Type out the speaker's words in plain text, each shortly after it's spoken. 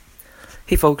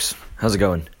Hey folks, how's it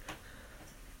going?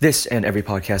 This and every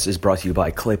podcast is brought to you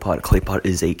by Claypot. Claypot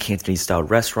is a Cantonese-style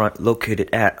restaurant located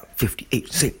at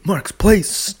 58 St. Mark's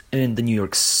Place in New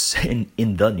York City.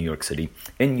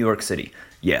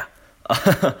 Yeah.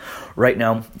 Right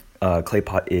now,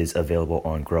 Claypot is available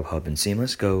on Grubhub and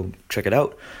Seamless. Go check it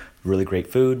out. Really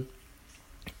great food.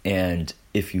 And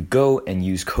if you go and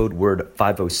use code word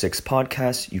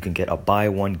 506podcast, you can get a buy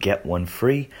one, get one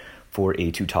free for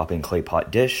a 2-topping Claypot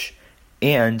dish.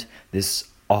 And this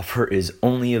offer is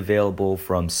only available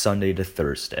from Sunday to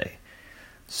Thursday.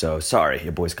 So sorry,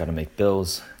 your boy's got to make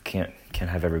bills. Can't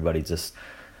have everybody just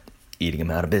eating him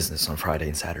out of business on Friday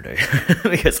and Saturday.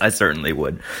 Because I certainly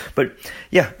would. But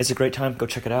yeah, it's a great time. Go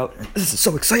check it out. This is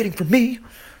so exciting for me.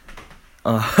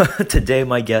 Today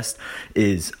my guest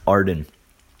is Arden.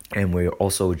 And we're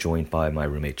also joined by my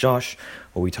roommate Josh.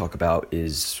 What we talk about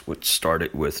is what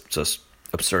started with just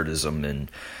absurdism and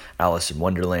Alice in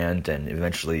Wonderland, and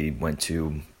eventually went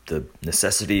to the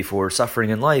necessity for suffering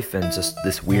in life and just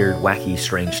this weird, wacky,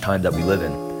 strange time that we live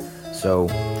in. So,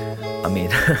 I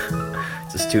mean,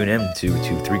 just tune in to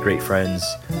three great friends,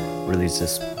 really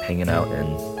just hanging out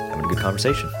and having a good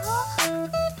conversation.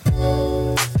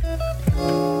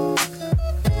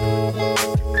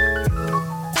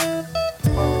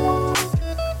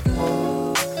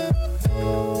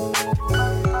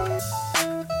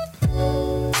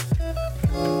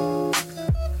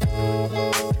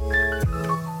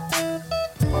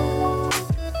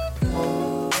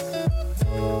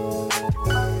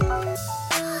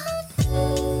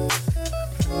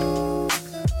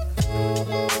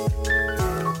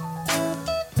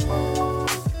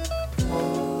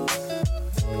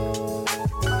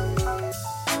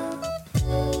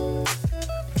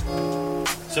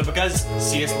 So because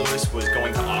C.S. Lewis was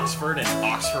going to Oxford, and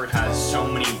Oxford has so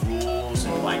many rules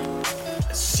and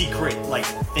secret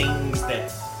things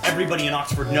that everybody in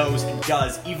Oxford knows and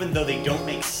does, even though they don't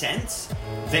make sense,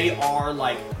 they are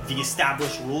the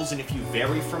established rules, and if you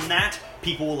vary from that,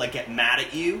 people will get mad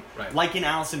at you. Right. Like in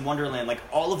Alice in Wonderland,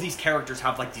 all of these characters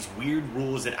have these weird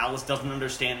rules that Alice doesn't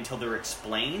understand until they're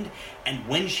explained, and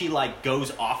when she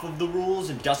goes off of the rules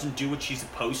and doesn't do what she's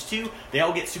supposed to, they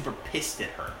all get super pissed at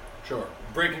her. Sure.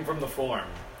 Breaking from the form.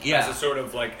 Yeah. As a sort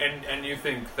of and you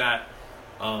think that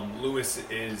Lewis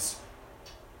is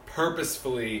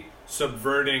purposefully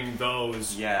subverting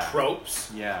those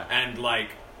tropes. Yeah. And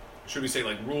should we say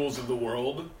rules of the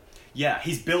world? Yeah,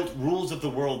 he's built rules of the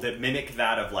world that mimic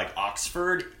that of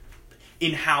Oxford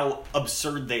in how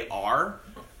absurd they are.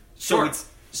 So Sure. it's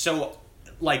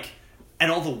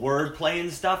and all the wordplay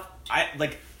and stuff.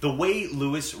 The way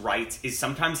Lewis writes is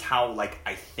sometimes how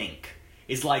I think.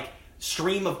 Is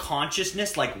stream of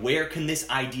consciousness, where can this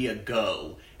idea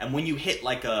go? And when you hit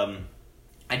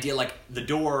idea the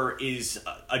door is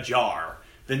ajar,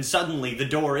 then suddenly the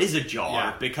door is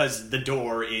ajar because the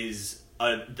door is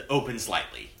open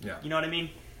slightly. Yeah. You know what I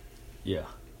mean? Yeah,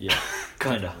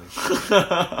 kinda.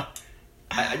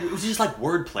 It was just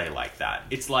wordplay like that.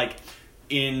 It's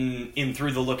in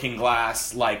Through the Looking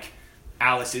Glass,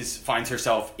 Alice finds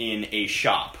herself in a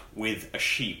shop with a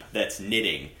sheep that's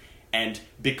knitting. And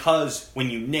because when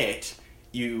you knit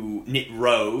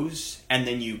rows, and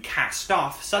then you cast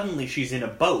off, suddenly she's in a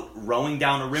boat rowing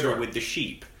down a river with the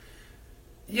sheep.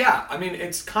 Yeah, I mean,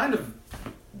 it's kind of...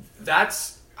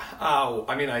 That's how...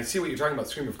 I mean, I see what you're talking about,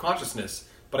 stream of consciousness,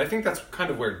 but I think that's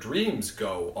kind of where dreams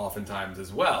go oftentimes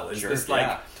as well. Is this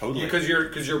totally. Because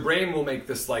your brain will make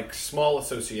this small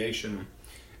association,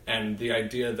 and the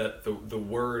idea that the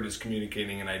word is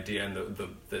communicating an idea, and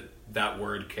that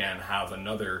word can have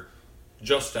another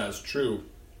just as true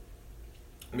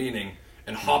meaning,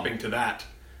 and hopping to that.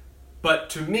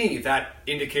 But to me, that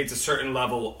indicates a certain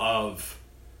level of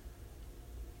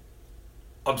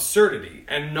absurdity,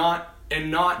 and kind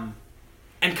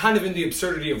of in the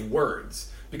absurdity of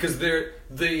words, because the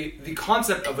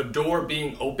concept of a door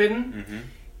being open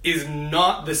is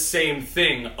not the same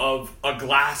thing of a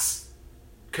glass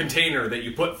container that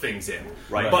you put things in.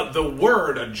 Right. But the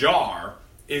word ajar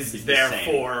is the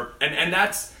therefore, and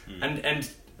that's and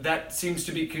that seems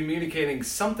to be communicating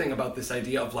something about this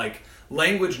idea of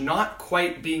language not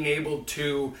quite being able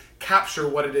to capture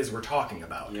what it is we're talking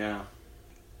about. Yeah,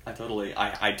 I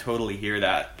totally hear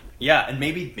that. Yeah, and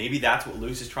maybe that's what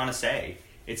Lewis is trying to say.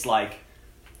 It's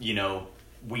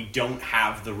we don't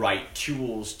have the right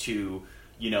tools to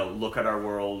look at our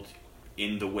world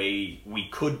in the way we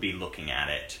could be looking at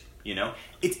it.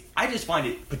 I just find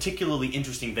it particularly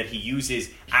interesting that he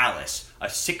uses Alice, a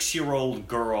 6-year-old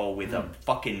girl with a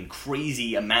fucking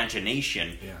crazy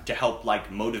imagination, to help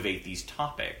motivate these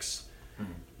topics.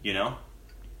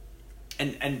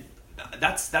 And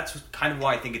that's kind of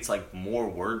why I think it's like more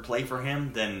wordplay for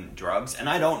him than drugs. And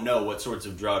I don't know what sorts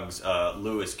of drugs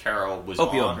Lewis Carroll was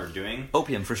Opium. on or doing.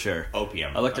 Opium for sure.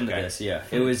 Opium. I looked into Okay. this. Yeah,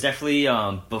 it was definitely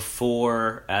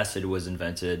before acid was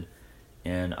invented,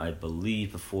 and I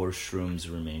believe before shrooms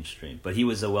were mainstream. But he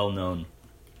was a well-known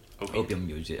opium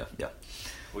user. Yeah.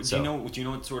 Well, So- do you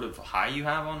know what sort of high you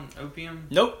have on opium?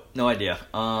 Nope, no idea.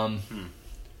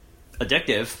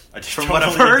 Addictive, Just from what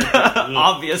I've totally heard, addictive.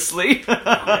 obviously.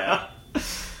 Yeah.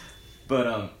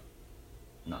 But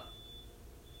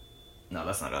no,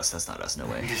 that's not us. That's not us. No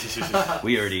way.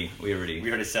 We already We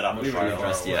already set up a we already fire.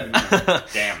 addressed. Well, Yeah.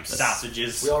 Damn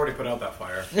sausages. We already put out that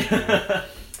fire.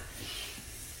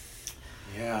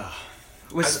 Yeah.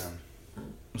 I'm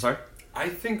sorry. I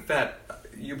think that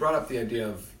you brought up the idea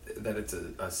of that it's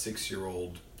a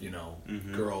 6-year-old,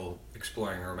 girl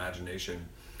exploring her imagination.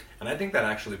 And I think that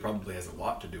actually probably has a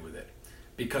lot to do with it.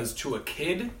 Because to a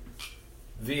kid,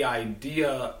 the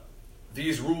idea,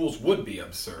 these rules would be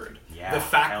absurd. Yeah, The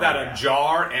fact hell that yeah. a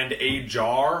jar and a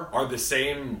jar are the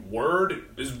same word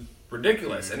is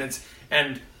ridiculous.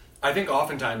 And I think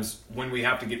oftentimes when we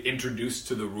have to get introduced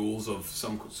to the rules of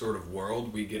some sort of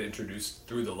world, we get introduced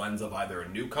through the lens of either a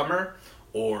newcomer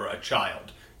or a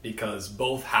child, because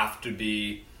both have to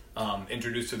be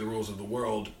introduced to the rules of the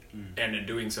world, and in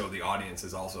doing so, the audience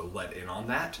is also let in on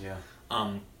that. Yeah.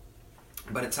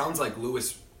 But it sounds like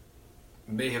Lewis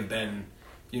may have been,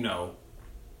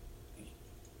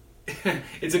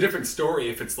 it's a different story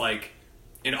if it's like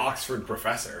an Oxford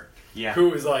professor. Yeah.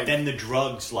 Who is like... Then the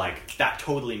drugs, like, that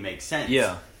totally makes sense.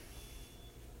 Yeah.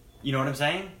 You know what I'm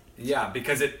saying? Yeah,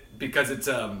 because it's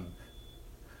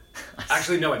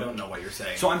actually no, I don't know what you're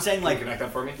saying. So I'm saying, Can like, you connect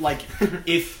that for me? like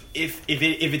if it's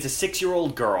a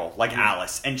 6-year-old girl like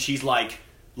Alice, and she's like,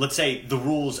 let's say the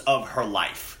rules of her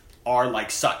life are like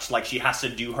such, like she has to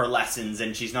do her lessons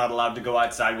and she's not allowed to go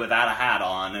outside without a hat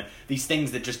on, these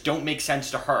things that just don't make sense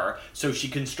to her, so she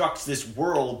constructs this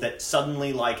world that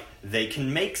suddenly like they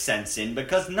can make sense in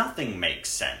because nothing makes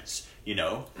sense,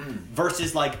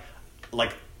 versus like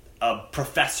a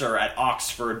professor at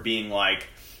Oxford being like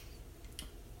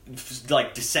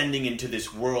descending into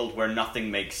this world where nothing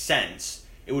makes sense.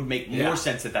 It would make Yeah. more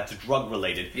sense that that's drug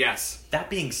related. Yes. That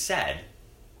being said,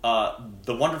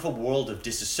 the wonderful world of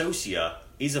Disassossia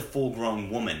is a full-grown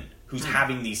woman who's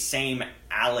having these same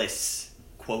Alice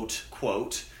quote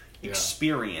Yeah.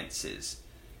 experiences.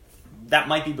 That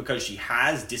might be because she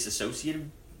has dissociative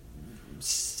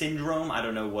syndrome. I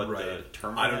don't know what the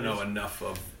term. I for don't that know is. enough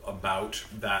about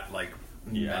that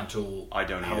Yeah. mental I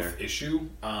don't health either. issue.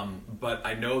 But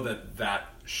I know that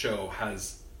show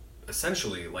has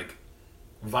essentially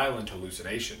violent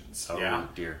hallucinations. Oh yeah.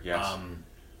 dear, yes.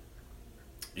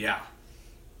 Yeah.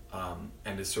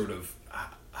 And is sort of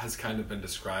has kind of been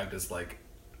described as like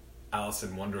Alice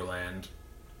in Wonderland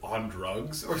on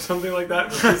drugs or something like that,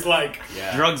 which is like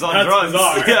Yeah. Drugs on That's drugs.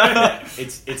 bizarre. Yeah.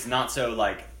 It's not so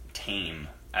tame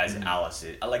as Alice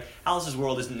is. Like Alice's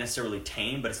world isn't necessarily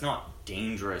tame, but it's not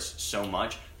dangerous so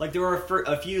much. Like there are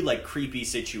a few creepy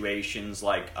situations.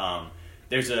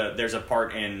 There's a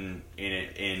part in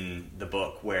the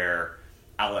book where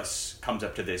Alice comes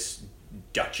up to this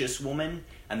Duchess woman,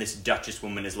 and this Duchess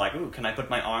woman is like, "Ooh, can I put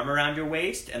my arm around your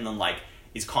waist?" And then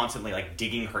is constantly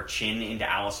digging her chin into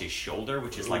Alice's shoulder,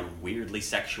 which is weirdly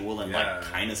sexual and Yeah.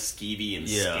 kind of skeevy and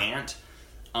Yeah. scant.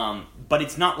 But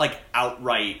it's not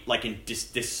outright in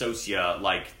Dissossia,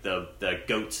 the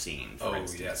goat scene, for oh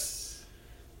instance. yes,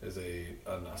 there's an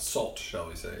assault, shall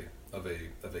we say, of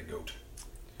a goat.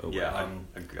 Oh, Yeah, wow.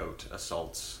 a goat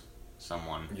assaults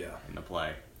someone Yeah. in the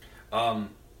play.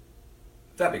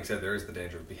 That being said, there is the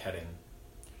danger of beheading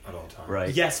at all times. Right.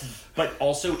 Yes, but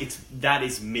also that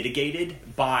is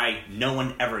mitigated by no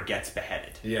one ever gets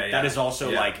beheaded. Yeah, yeah. That is also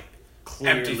Yeah.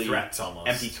 clearly Empty threats almost.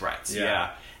 Empty threats, Yeah.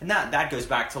 yeah. And that goes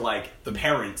back to the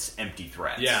parents' empty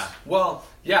threats. Yeah. Well,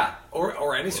 yeah,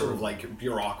 or any sort of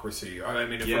bureaucracy. I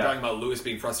mean, if we're Yeah. talking about Lewis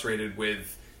being frustrated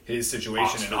with his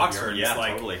situation in Oxford, yeah, it's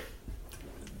totally.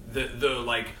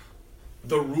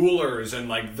 the rulers and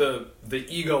the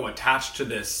ego attached to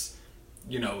this,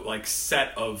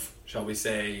 set of, shall we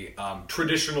say,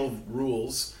 traditional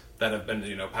rules that have been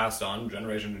passed on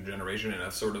generation to generation and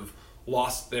have sort of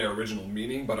lost their original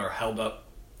meaning but are held up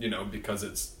because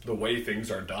it's the way things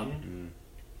are done.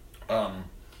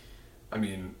 I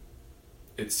mean,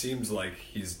 it seems like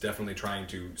he's definitely trying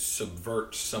to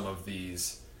subvert some of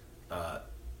these,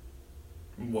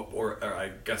 or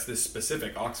I guess this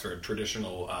specific Oxford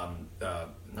traditional,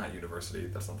 not university,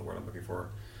 that's not the word I'm looking for.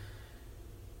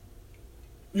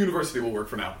 University will work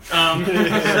for now.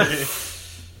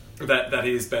 that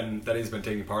he's been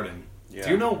taking part in. Yeah.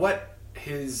 Do you know what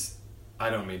his I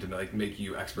don't mean to like make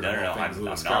you expert No, on no, no. all things I'm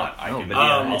Lewis not. Carroll. No, but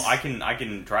yeah, I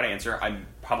can try to answer. I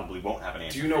probably won't have an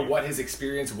answer. Do you know what his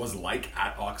experience was like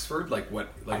at Oxford? Like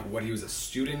what he was a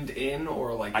student in,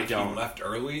 or like I if don't. he left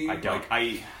early? I don't.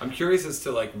 Like, I'm curious as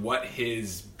to like what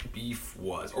his beef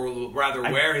was, or rather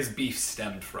where his beef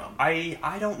stemmed from.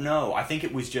 I don't know. I think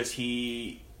it was just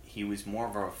he was more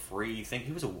of a free thing.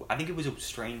 I think he was a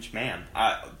strange man.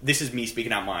 This is me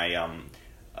speaking out my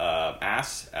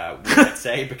ass, let's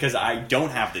say, because I don't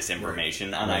have this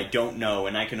information and I don't know,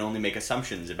 and I can only make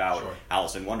assumptions about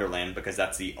Alice in Wonderland because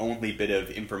that's the only bit of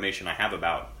information I have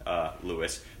about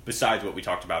Lewis besides what we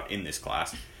talked about in this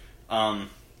class.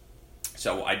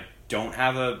 So I don't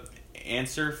have a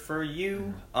answer for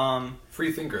you.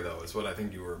 Free thinker, though, is what I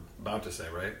think you were about to say,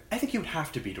 right? I think you would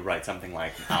have to be to write something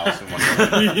like Alice in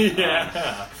Wonderland.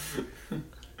 Yeah.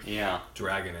 Yeah.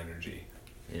 Dragon energy.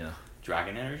 Yeah.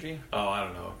 Dragon energy? Oh, I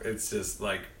don't know. It's just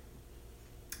like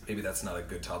maybe that's not a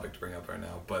good topic to bring up right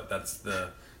now, but that's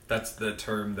the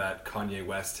term that Kanye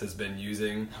West has been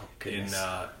using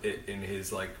in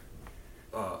his like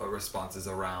responses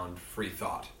around free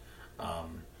thought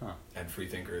and free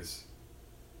thinkers.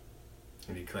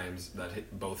 And he claims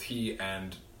that both he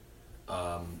and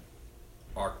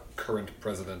our current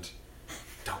president,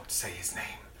 don't say his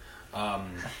name,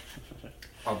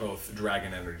 are both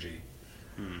dragon energy.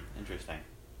 Interesting.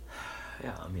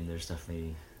 Yeah, I mean, they're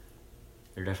definitely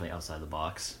outside the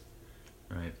box,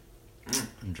 right?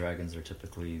 And dragons are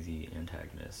typically the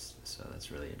antagonists, so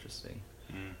that's really interesting.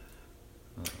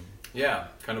 Yeah,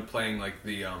 kind of playing like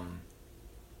the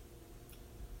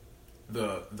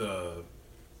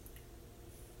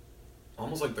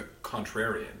almost like the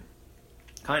contrarian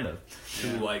Kind of.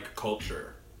 to like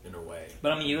culture in a way.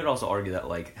 But I mean, you could also argue that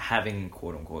like having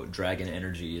quote unquote dragon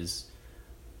energy is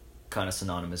kind of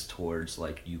synonymous towards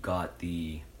like you got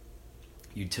the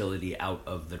utility out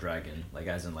of the dragon, like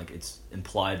as in like it's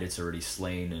implied it's already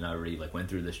slain and I already like went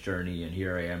through this journey and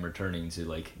here I am returning to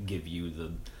like give you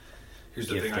the Here's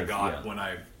the gift thing I of- got yeah. when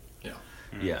I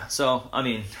Yeah, so I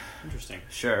mean, Interesting.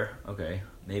 sure, okay,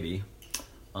 maybe,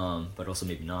 but also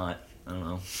maybe not. I don't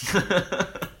know.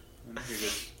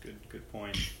 That's a good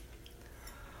point.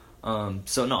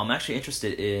 So no, I'm actually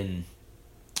interested in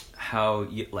how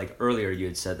you, like earlier you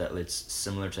had said that it's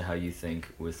similar to how you think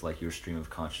with like your stream of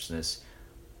consciousness,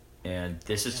 and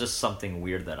this is just something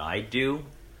weird that I do,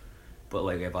 but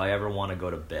like if I ever want to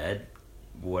go to bed,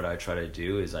 what I try to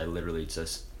do is I literally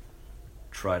just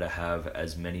try to have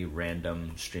as many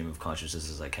random stream of consciousness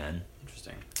as I can.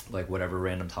 Interesting. Like whatever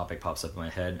random topic pops up in my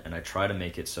head, and I try to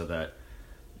make it so that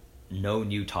no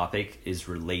new topic is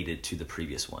related to the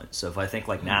previous one. So if I think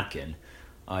like napkin,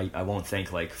 I won't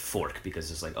think like fork because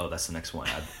it's like, oh, that's the next one.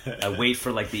 I wait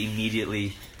for like the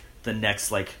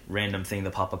next like random thing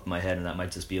to pop up in my head, and that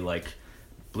might just be like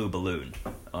blue balloon.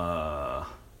 I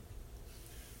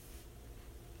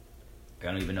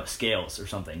don't even know, scales or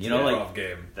something. You know, improv like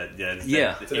game.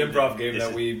 Yeah. It's an improv game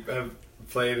that we have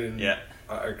played in Yeah.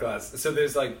 our class. So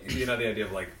there's like the idea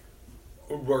of like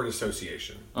word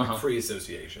association, like free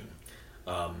association.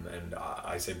 And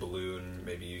I say balloon,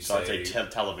 maybe you So say I'd say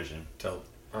television.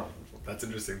 Oh, that's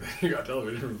interesting that you got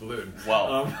television from balloon.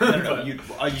 Well, But-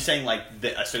 are you saying like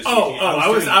the association? I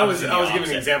was doing giving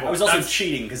the an example. I was also That's-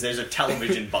 cheating because there's a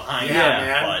television behind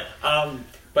Yeah, it. man.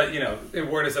 But in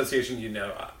word association,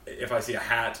 if I see a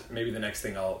hat, maybe the next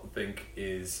thing I'll think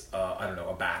is I don't know,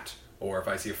 a bat, or if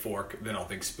I see a fork, then I'll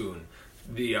think spoon.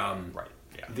 The Right.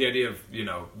 Yeah. the idea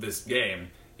of this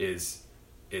game is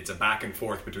it's a back and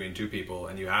forth between two people,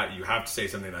 and you have to say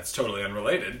something that's totally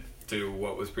unrelated to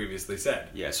what was previously said.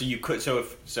 Yeah. So you could. So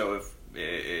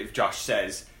if Josh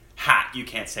says hat, you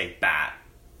can't say bat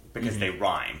because they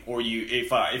rhyme. Or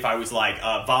if I was like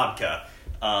vodka.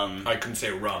 I couldn't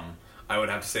say rum. I would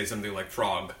have to say something like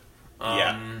frog.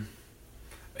 Yeah.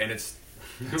 And it's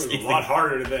It's a lot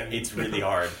harder than It's really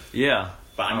hard. yeah.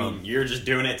 But I mean, you're just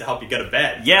doing it to help you go to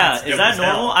bed. Yeah, That's is dope that as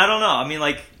hell. normal? I don't know. I mean,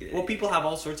 like, Well, people have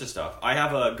all sorts of stuff. I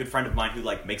have a good friend of mine who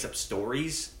like makes up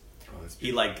stories. that's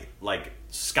He like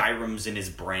Skyrim's in his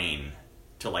brain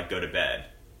to like go to bed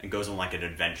and goes on like an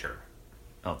adventure.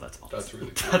 oh, that's awesome. That's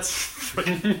really cool. That's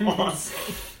freaking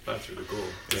awesome. That's really cool.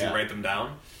 Does Yeah. he write them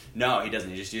down? No, he doesn't.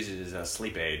 He just uses it as a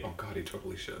sleep aid. Oh god, he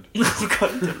totally should.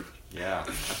 Yeah,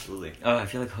 absolutely. I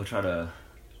feel like he'll try to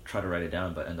write it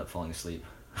down, but end up falling asleep.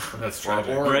 That's Or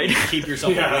tragic. Right. keep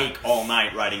yourself Yeah. awake all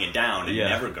night writing it down and Yeah.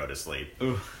 never go to sleep.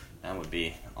 Ooh. That would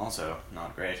be also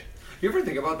not great. You ever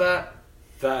think about that?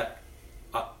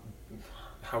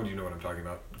 How would you know what I'm talking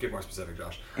about? Get more specific,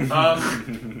 Josh.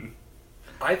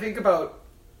 I think about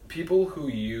people who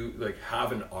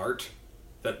have an art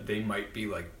that they might be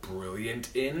like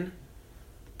brilliant in,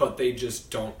 but they just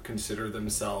don't consider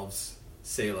themselves,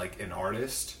 say, like an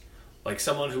artist. Like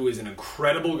someone who is an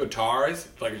incredible guitarist,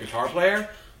 like a guitar player,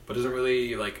 but doesn't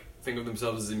really like think of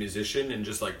themselves as a musician and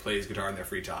just like plays guitar in their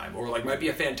free time. Or like might be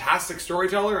a fantastic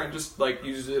storyteller and just like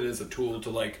uses it as a tool to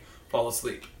like fall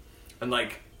asleep. And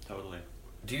like, Totally.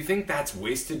 do you think that's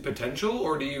wasted potential,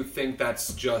 or do you think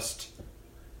that's just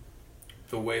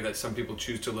the way that some people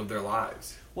choose to live their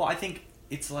lives? Well, I think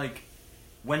it's like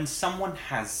when someone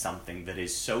has something that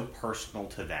is so personal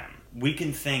to them, we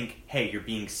can think, hey, you're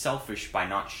being selfish by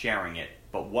not sharing it,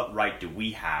 but what right do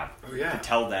we have to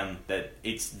tell them that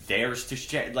it's theirs to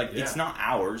share? Like, it's not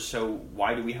ours, so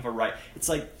why do we have a right? It's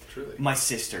like Truly. My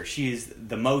sister, she is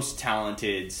the most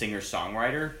talented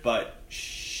singer-songwriter, but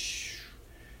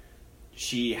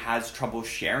she has trouble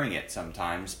sharing it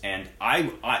sometimes, and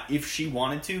I if she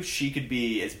wanted to, she could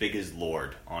be as big as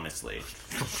Lorde, honestly.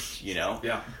 You know?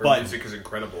 Yeah, her music is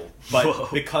incredible.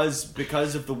 But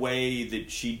because of the way that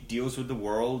she deals with the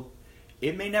world,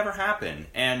 it may never happen.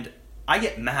 And I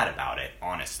get mad about it,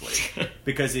 honestly.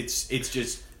 Because it's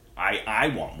just I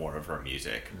want more of her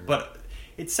music. But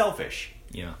it's selfish.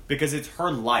 Yeah. Because it's her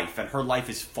life, and her life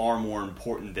is far more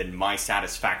important than my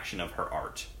satisfaction of her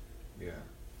art. Yeah.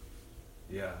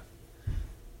 Yeah.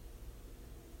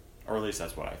 Or at least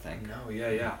that's what I think. No,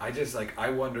 yeah. I just, like, I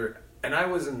wonder, and I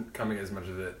wasn't coming as much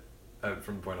of it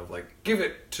from the point of, like, give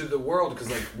it to the world,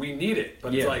 because, like, we need it.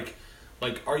 But it's like,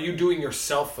 are you doing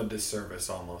yourself a disservice,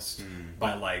 almost,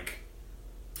 by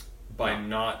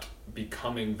not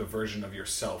becoming the version of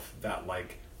yourself that,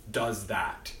 like, does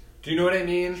that? Do you know what I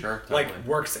mean? Sure, totally. Like,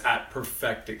 works at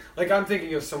perfecting. Like, I'm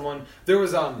thinking of someone, there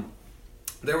was a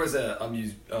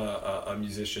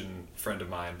musician friend of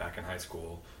mine back in high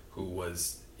school who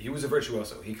was a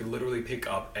virtuoso. He could literally pick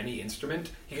up any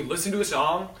instrument. He could listen to a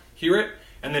song, hear it,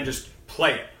 and then just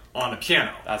play it on a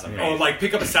piano. That's amazing. Or like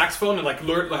pick up a saxophone and like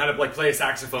learn how to like play a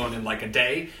saxophone in like a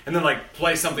day, and then like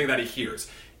play something that he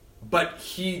hears. But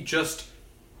he just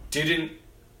didn't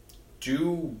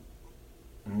do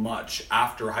much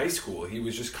after high school. He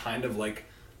was just kind of like,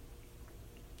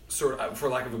 sort of, for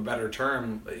lack of a better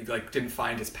term, like didn't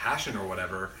find his passion or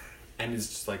whatever, and is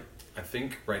just like, I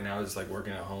think right now is like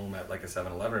working at home at like a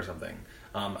 7-Eleven or something.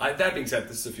 That being said,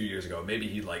 this is a few years ago. Maybe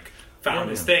he like found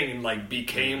his thing and like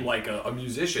became like a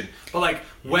musician. But like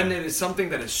when it is something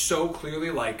that is so clearly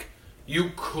like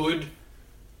you could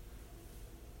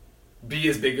be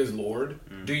as big as Lorde,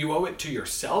 do you owe it to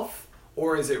yourself,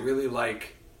 or is it really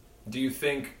like, do you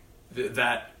think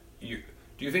that you?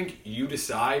 Do you think you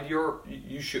decide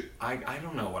you should? I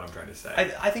don't know what I'm trying to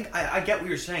say. I think I get what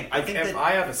you're saying. Like, I think if that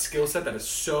I have a skill set that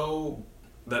is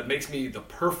that makes me the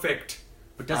perfect.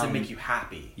 But does it make you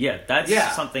happy? Yeah,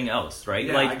 that's something else, right?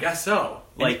 Yeah, like, I guess so.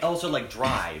 Like, and also like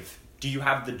drive. Do you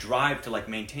have the drive to like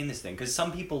maintain this thing? Because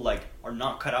some people like are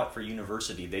not cut out for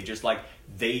university. They just like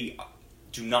they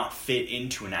do not fit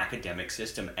into an academic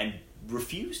system and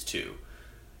refuse to.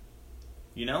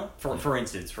 You know? For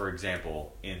instance, for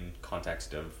example, in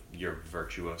context of your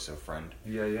virtuoso friend.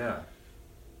 Yeah.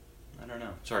 I don't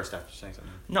know. Sorry, Steph, you're saying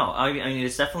something. No, I mean,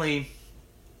 it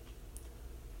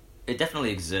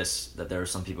definitely exists that there are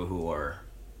some people who are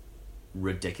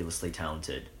ridiculously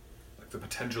talented. Like, the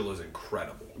potential is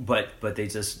incredible. But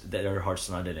their heart's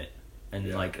not in it. And,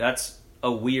 like, that's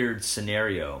a weird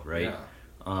scenario, right?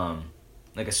 Yeah.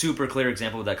 Like, a super clear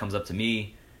example that comes up to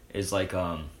me is, like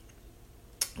all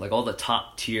the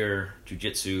top tier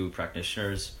jiu-jitsu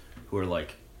practitioners who are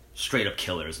like straight up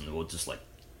killers and will just like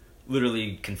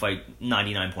literally can fight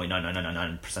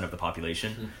 99.9999% of the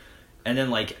population. And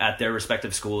then like at their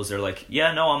respective schools, they're like,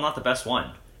 yeah, no, I'm not the best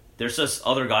one. There's just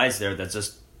other guys there that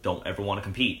just don't ever want to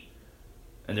compete.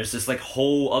 And there's this like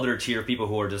whole other tier of people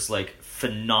who are just like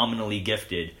phenomenally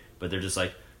gifted, but they're just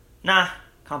like, nah,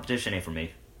 competition ain't for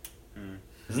me.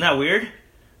 Isn't that weird?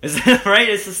 Is that right?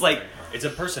 It's just like, it's a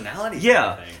personality thing,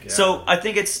 yeah. I think. Yeah. So I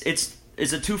think it's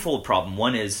a twofold problem.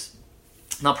 One is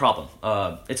not problem.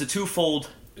 It's a twofold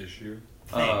issue.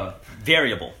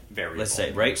 Variable. Let's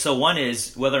say, right? So one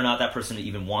is whether or not that person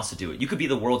even wants to do it. You could be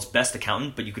the world's best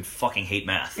accountant, but you could fucking hate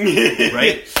math,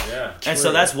 right? Yeah. And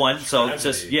so that's one. So tragedy.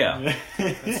 Just yeah.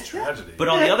 That's tragedy. But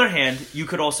on the other hand, you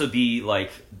could also be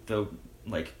like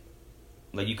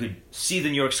you could see the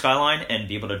New York skyline and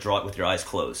be able to draw it with your eyes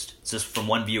closed. It's just from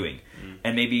one viewing.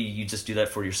 And maybe you just do that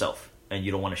for yourself and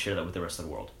you don't want to share that with the rest of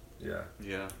the world. Yeah.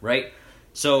 Right?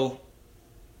 So,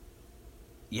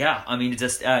 yeah, I mean,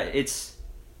 it's kind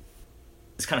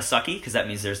of sucky because that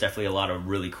means there's definitely a lot of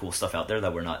really cool stuff out there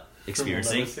that we're not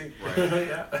experiencing. Right.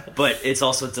 Yeah. But it's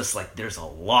also just like there's a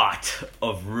lot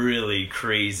of really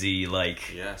crazy,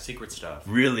 like... Yeah, secret stuff.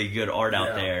 Really good art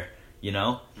out there, you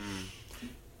know?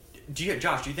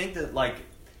 Josh, do you think that, like,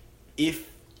 if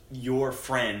your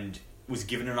friend was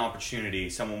given an opportunity,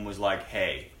 someone was like,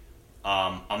 hey,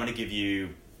 I'm going to give you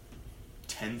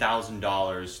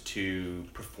 $10,000 to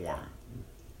perform,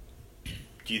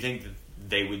 do you think that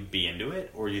they would be into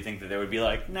it? Or do you think that they would be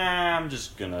like, nah, I'm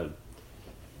just going to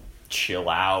chill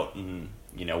out and,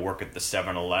 you know, work at the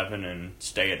 7-Eleven and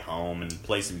stay at home and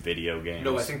play some video games?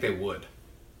 No, I think they would.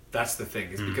 That's the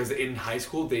thing, is because in high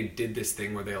school they did this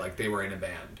thing where they were in a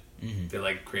band. Mm-hmm. They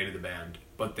like created the band,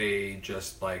 but they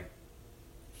just like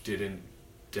didn't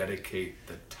dedicate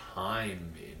the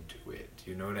time into it.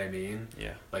 You know what I mean?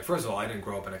 Yeah. Like, first of all, I didn't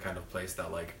grow up in a kind of place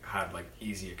that like had like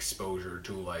easy exposure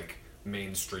to like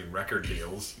mainstream record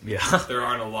deals. Yeah. There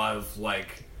aren't a lot of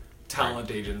like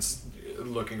talent agents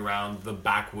looking around the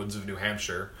backwoods of New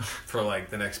Hampshire for like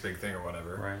the next big thing or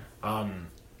whatever. Right.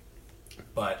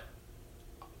 But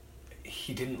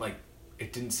he didn't like.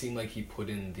 It didn't seem like he put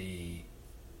in the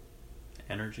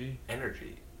Energy?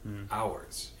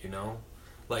 hours, you know?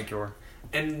 Like, Sure.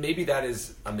 and maybe that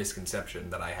is a misconception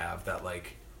that I have, that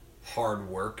like hard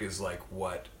work is like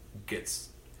what gets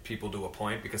people to a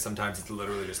point, because sometimes it's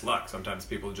literally just luck. Sometimes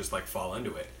people just like fall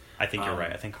into it. I think you're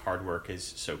right. I think hard work is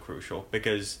so crucial,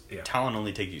 because Yeah. talent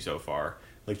only takes you so far.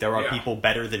 Like, there are Yeah. people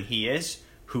better than he is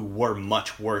who were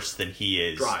much worse than he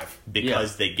is. Drive.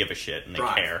 Because they give a shit and they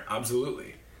Drive. care.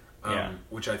 Absolutely. Yeah.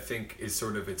 Which I think is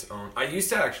sort of its own. I used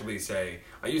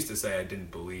to say I didn't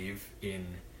believe in.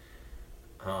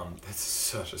 That's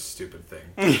such a stupid thing.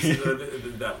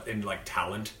 That in like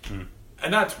talent,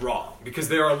 and that's wrong, because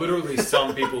there are literally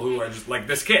some people who are just like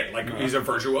this kid. Like, he's a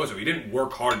virtuoso. He didn't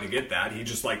work hard to get that. He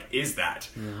just like is that.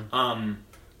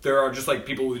 There are just like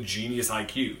people with genius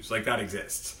IQs. Like, that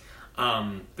exists.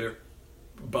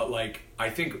 But like,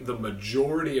 I think the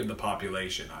majority of the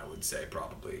population, I would say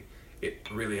probably, it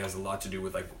really has a lot to do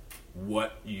with like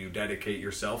what you dedicate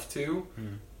yourself to,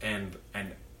 and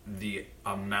the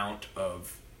amount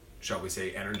of, shall we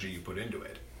say, energy you put into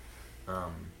it.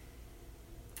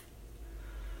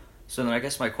 So then I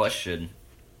guess my question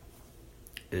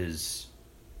is,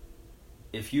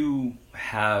 if you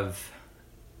have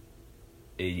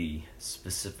a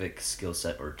specific skill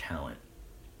set or talent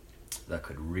that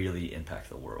could really impact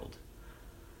the world,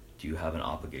 do you have an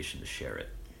obligation to share it?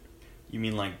 You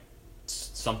mean like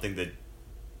something that...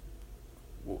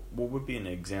 What would be an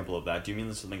example of that? Do you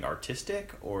mean something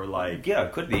artistic, or like... Yeah,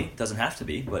 it could be. It doesn't have to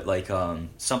be, but like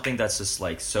something that's just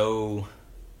like so...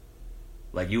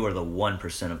 Like, you are the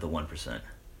 1% of the 1%.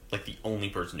 Like the only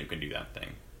person who can do that thing.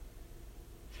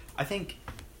 I think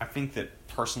that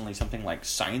personally something like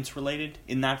science related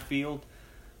in that field,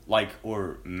 like,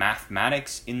 or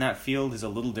mathematics in that field, is a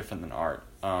little different than art.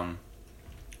 Why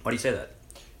do you say that?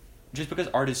 Just because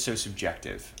art is so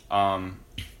subjective.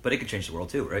 But it could change the world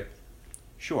too, right?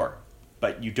 Sure,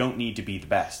 but you don't need to be the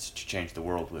best to change the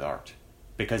world with art,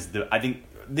 because I think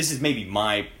this is maybe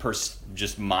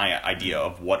just my idea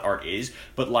of what art is,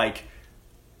 but like,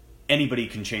 anybody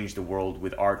can change the world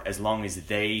with art as long as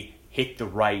they hit the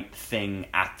right thing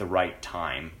at the right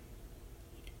time.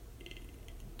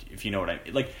 If you know what I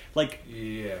mean. Like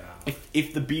Yeah.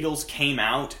 if the Beatles came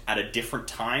out at a different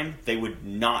time, they would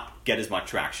not get as much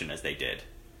traction as they did.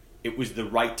 It was the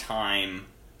right time,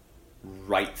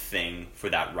 right thing for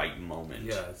that right moment.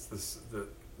 Yeah, it's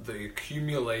the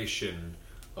accumulation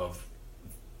of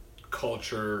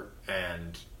culture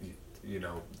and, you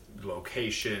know,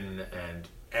 location and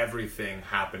everything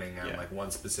happening at like one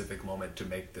specific moment to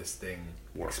make this thing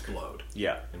explode.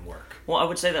 Yeah. And work. Well, I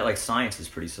would say that like science is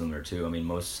pretty similar too. I mean,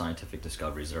 most scientific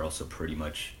discoveries are also pretty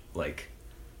much like,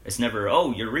 it's never,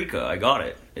 oh, eureka, I got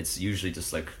it. It's usually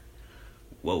just like,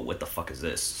 whoa, what the fuck is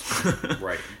this?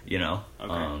 Right. You know?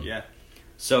 Okay. Yeah.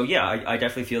 So yeah, I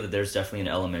definitely feel that there's definitely an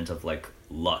element of like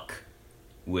luck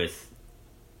with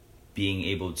being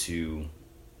able to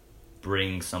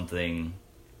bring something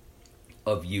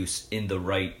of use in the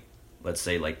right, let's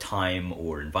say, like time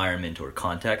or environment or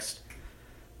context.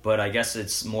 But I guess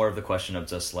it's more of the question of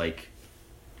just like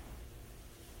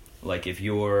if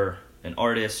you're an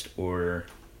artist, or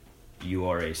you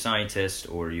are a scientist,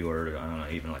 or you are, I don't know,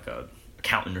 even like a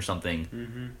accountant or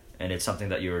something, and it's something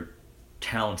that you're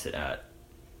talented at,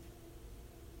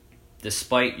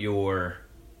 despite your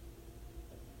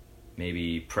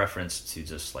maybe preference to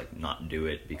just like not do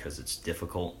it because it's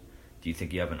difficult, do you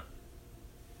think you have an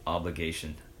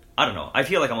obligation? I don't know. I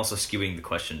feel like I'm also skewing the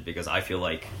question, because I feel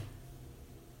like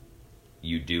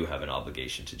you do have an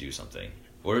obligation to do something.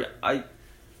 Or I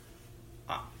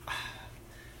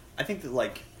think that,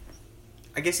 like,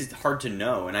 I guess it's hard to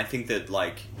know, and I think that,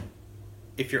 like,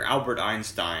 if you're Albert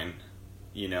Einstein,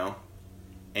 you know,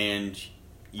 and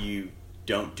you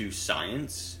don't do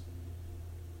science,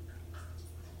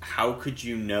 how could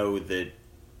you know that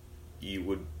you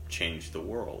would change the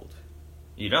world?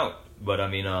 You don't. But I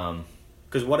mean,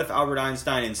 Because what if Albert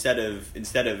Einstein, instead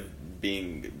of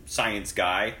being science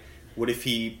guy, what if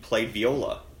he played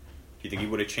viola? Do you think he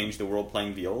would have changed the world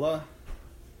playing viola?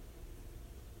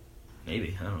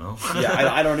 maybe, I don't know.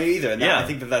 Yeah, I don't know either. And Yeah. I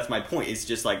think that's my point. It's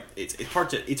just like it's hard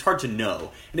to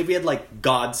know. And if we had like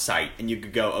God's sight, and you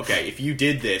could go, okay, if you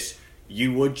did this,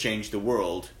 you would change the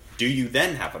world. Do you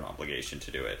then have an obligation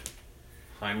to do it?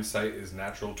 Hindsight is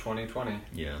natural 2020.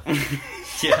 Yeah.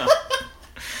 Yeah.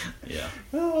 Yeah.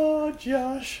 Oh,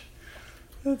 Josh,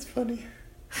 that's funny.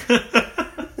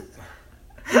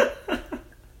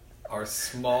 Our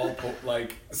small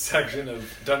section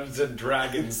of Dungeons and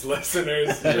Dragons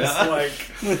listeners just like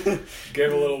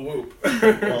gave a little whoop.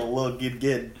 Well, a little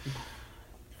good.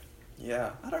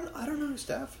 Yeah, I don't know,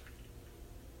 Steph.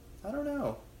 I don't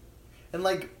know, and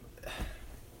like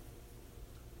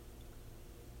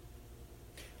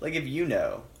if you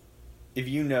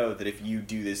know that if you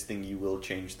do this thing you will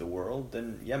change the world,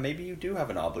 then yeah, maybe you do have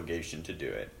an obligation to do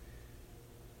it.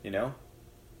 You know?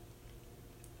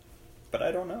 But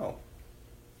I don't know.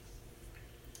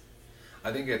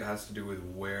 I think it has to do with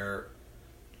where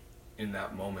in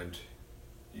that moment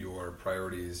your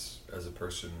priorities as a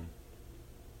person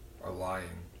are lying.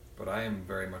 But I am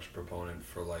very much a proponent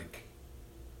for like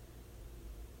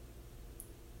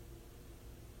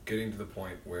getting to the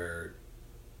point where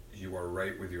you are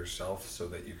right with yourself so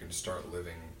that you can start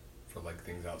living for like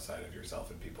things outside of yourself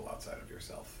and people outside of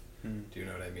yourself. Hmm. Do you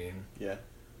know what I mean? Yeah.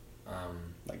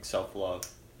 Like self-love.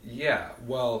 Yeah,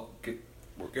 well,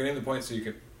 getting to the point so you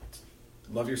can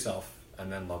love yourself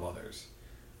and then love others,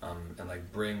 and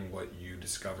like bring what you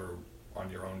discover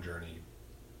on your own journey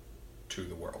to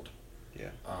the world. Yeah.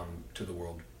 To the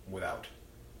world without.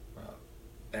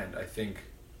 And I think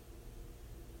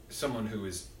someone who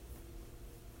is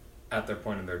at their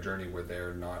point in their journey where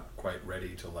they're not quite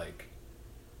ready to like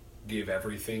give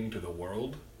everything to the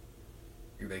world,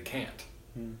 they can't.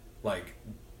 Like,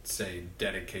 say,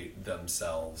 dedicate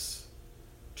themselves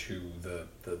to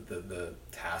the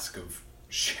task of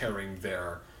sharing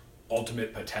their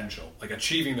ultimate potential, like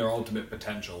achieving their ultimate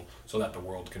potential so that the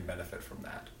world can benefit from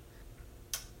that.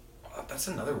 That's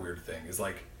another weird thing, is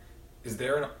like, is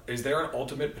there an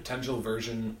ultimate potential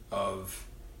version of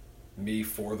me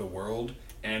for the world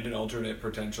and an ultimate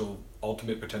potential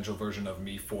version of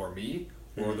me for me?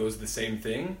 Or are those the same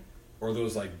thing? Or are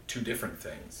those like two different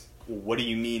things? What do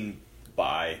you mean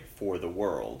by for the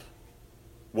world?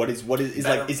 What is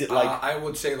like? Is it like? I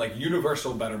would say like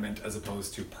universal betterment as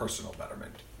opposed to personal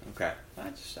betterment. Okay.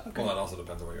 That's okay. Well, that also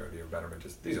depends on what your betterment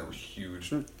is. These are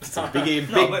huge, It's a big,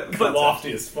 No, but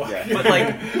lofty as fuck. Yeah.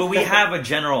 but we have a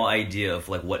general idea of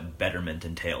like what betterment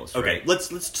entails, Okay, right? let's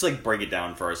just like break it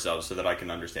down for ourselves so that I can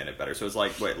understand it better. So it's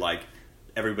like, wait, like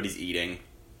everybody's eating.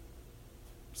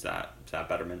 Is that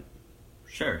betterment?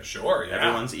 Sure. Sure, yeah.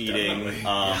 Everyone's eating.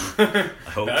 definitely. I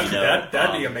hope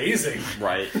That'd be amazing.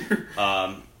 Right.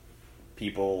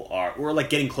 People we're like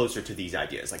getting closer to these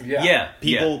ideas. Like Yeah.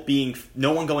 people being,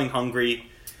 no one going hungry.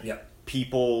 Yep.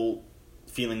 People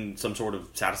feeling some sort of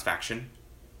satisfaction.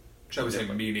 Shall we say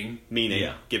meaning? Meaning,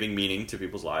 Yeah. giving meaning to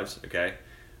people's lives, okay?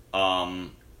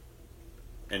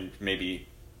 And maybe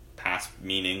past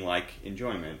meaning, like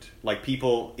enjoyment. Like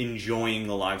people enjoying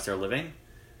the lives they're living.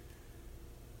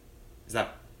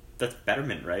 That's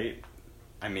betterment, right?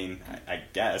 I mean, I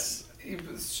guess.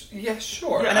 Yeah,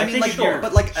 sure. Yeah, And I I mean, think like, sure.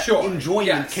 but like Sure, enjoyment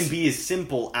yes. can be as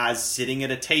simple as sitting at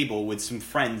a table with some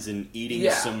friends and eating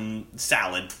Yeah. some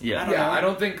salad. Yeah. I don't know.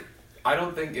 I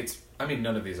don't think it's. I mean,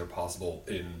 none of these are possible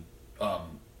in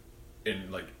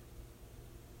like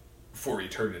for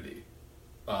eternity.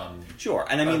 Sure,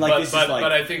 and I mean, like, this is like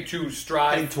but I think to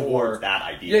strive heading towards for that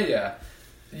idea.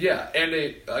 Yeah,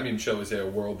 and shall we say a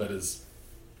world that is.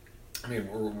 I mean,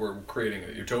 we're creating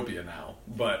a utopia now,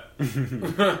 but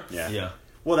Yeah. Yeah.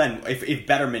 Well, then, if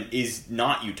betterment is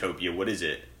not utopia, what is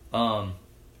it?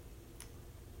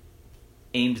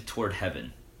 Aimed toward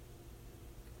heaven,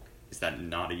 Is that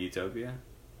not a utopia?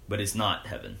 but it's not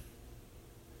heaven.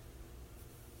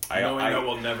 knowing that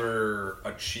we'll never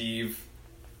achieve.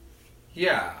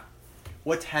 Yeah,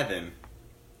 What's heaven?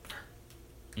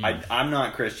 I'm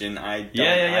not Christian. I don't,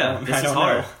 Yeah. This I is don't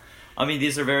hard. know. I mean,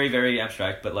 these are very, very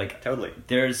abstract, but like Totally.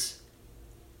 there's.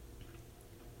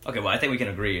 Okay, well, I think we can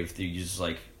agree if you just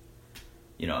like,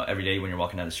 every day when you're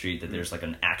walking down the street that there's like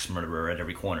an axe murderer at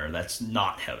every corner. That's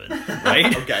not heaven,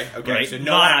 right? Okay. Right? So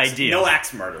Not axe, ideal. No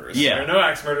axe murderers. Yeah. there are no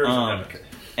axe murderers in heaven.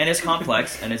 And it's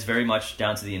complex, and it's very much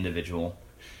down to the individual.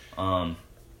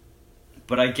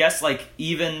 But I guess, like,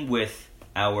 even with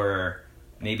our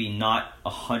maybe not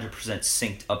 100%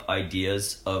 synced up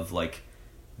ideas of like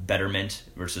betterment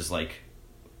versus like,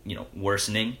 you know,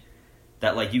 worsening.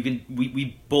 That like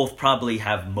we both probably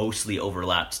have mostly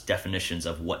overlapped definitions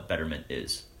of what betterment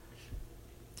is.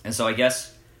 And so I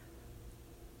guess,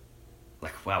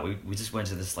 like, wow, we just went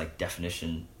to this like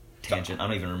definition tangent. I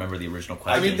don't even remember the original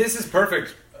question. I mean, this is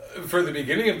perfect for the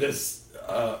beginning of this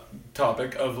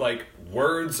topic of like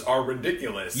words are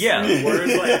ridiculous. Yeah.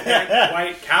 Words like can't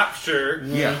quite capture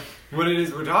Yeah. what it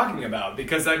is we're talking about.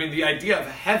 Because I mean, the idea of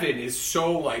heaven is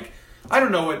so like, I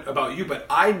don't know what about you, but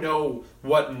I know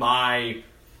what my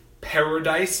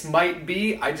paradise might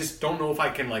be. I just don't know if I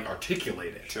can like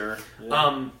articulate it. Sure.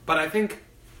 Yeah. But I think,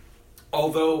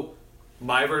 although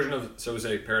my version of, so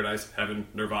say, paradise, heaven,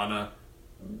 nirvana,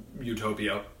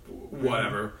 utopia,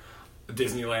 whatever,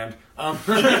 Disneyland,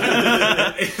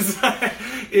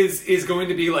 is going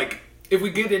to be like, if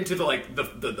we get into the like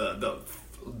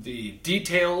the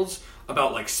details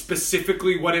about like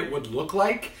specifically what it would look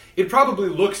like, it probably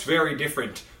looks very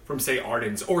different from say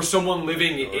Arden's or someone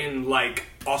living in like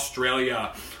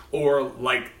Australia or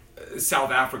like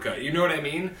South Africa. You know what I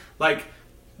mean? Like,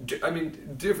 I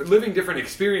mean, living different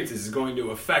experiences is going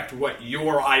to affect what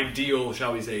your ideal,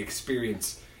 shall we say,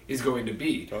 experience is going to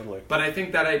be. Totally. But I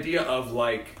think that idea of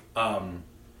like,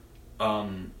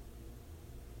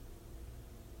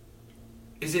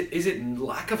 is it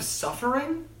lack of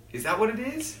suffering? Is that what it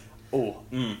is? Oh,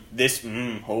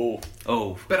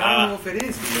 Oh, But I don't know if it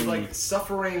is, because like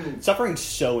suffering, Suffering's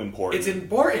so important. it's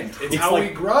important. It's It's how like-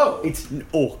 we grow. It's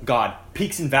God,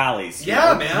 peaks and valleys. you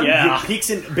Yeah, know? man. Yeah. Peaks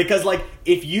and because like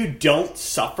if you don't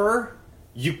suffer,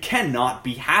 you cannot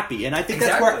be happy, and I think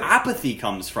that's where Exactly. apathy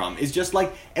comes from. Is just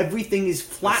like everything is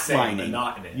same, flatlining,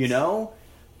 monotonous. you know,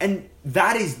 and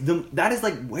that is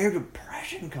like where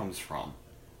depression comes from.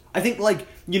 I think like,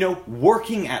 you know,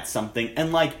 working at something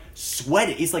and like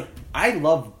sweating. It's like, I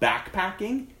love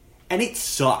backpacking and it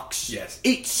sucks. Yes.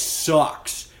 It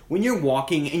sucks. When you're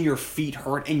walking and your feet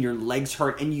hurt and your legs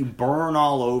hurt and you burn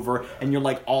all over and you're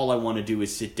like, all I want to do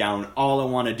is sit down. All I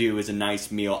want to do is a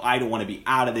nice meal. I don't want to be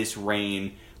out of this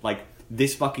rain. Like,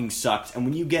 this fucking sucks. And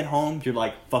when you get home, you're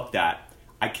like, fuck that.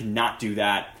 I cannot do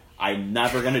that. I'm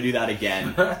never going to do that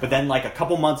again. But then like a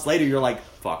couple months later, you're like,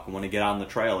 fuck, I want to get on the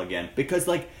trail again. Because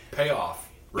like, Payoff,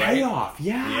 right? payoff,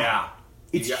 yeah. Yeah.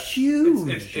 It's You got-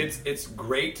 huge. It's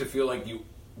great to feel like you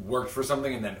worked for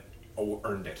something and then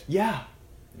earned it. Yeah.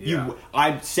 Yeah.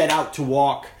 I set out to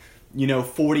walk,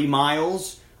 40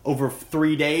 miles over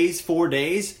 4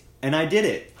 days, and I did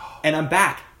it. And I'm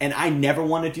back. And I never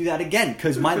want to do that again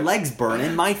because my legs burn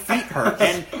and my feet hurt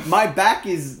and my back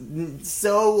is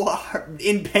so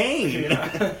in pain.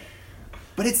 Yeah.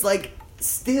 But it's like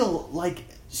still like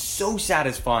so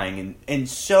satisfying and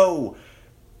so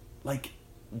like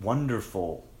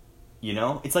wonderful. You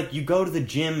know? It's like you go to the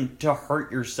gym to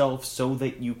hurt yourself so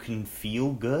that you can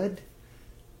feel good.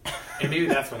 And maybe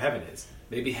that's what heaven is.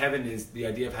 Maybe heaven is, the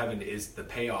idea of heaven is the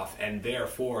payoff, and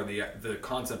therefore the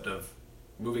concept of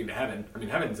moving to heaven. I mean,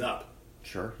 heaven's up.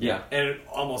 Sure. yeah. And it,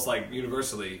 almost like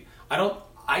universally,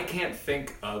 I can't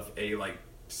think of a like,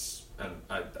 and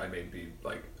I may be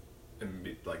like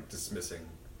dismissing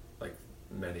like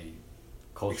many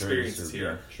Cultures experiences or-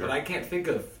 here, yeah, sure. but I can't think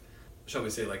of, shall we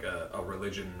say, like a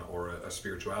religion or a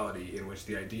spirituality in which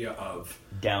the idea of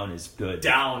Down is good.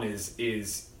 down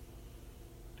is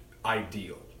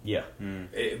ideal. Yeah.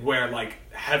 Where like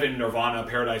heaven, nirvana,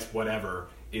 paradise, whatever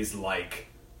is like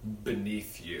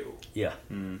beneath you. Yeah.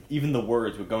 Even the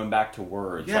words, we're going back to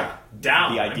words. Yeah, like,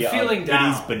 down. The idea I'm feeling of down.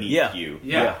 it is beneath Yeah. you.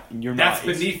 Yeah, And you're that's not.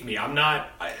 It's- beneath me. I'm not.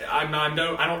 I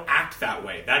don't act that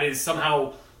way. That is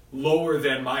somehow lower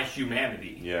than my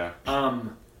humanity. Yeah.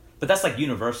 But that's like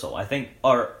universal. I think,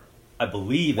 or I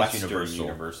believe it's Western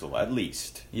universal. at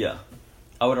least. Yeah.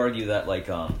 I would argue that like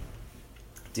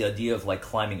the idea of like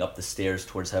climbing up the stairs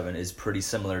towards heaven is pretty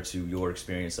similar to your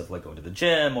experience of like going to the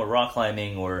gym or rock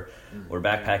climbing or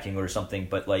backpacking or something,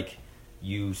 but like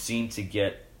you seem to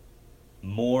get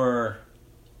more,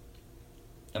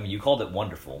 I mean, you called it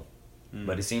wonderful,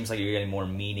 but it seems like you're getting more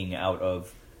meaning out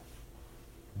of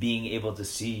being able to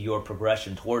see your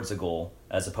progression towards a goal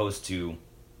as opposed to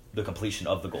the completion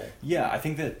of the goal. Yeah, I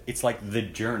think that it's like the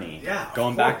journey. Yeah, of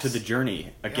Going back to course. the journey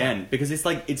again, Yeah. because it's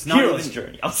like it's not Hero's even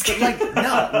journey. I'm just But kidding. like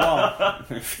no, well,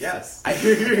 Yes.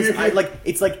 I like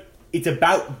it's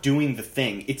about doing the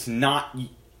thing. It's not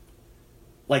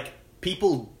like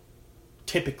people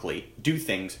typically do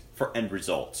things for end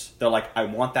results. They're like, I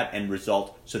want that end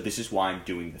result, so this is why I'm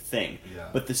doing the thing. Yeah.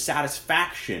 But the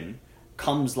satisfaction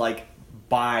comes like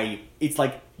by it's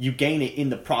like you gain it in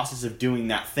the process of doing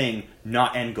that thing,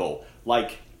 not end goal.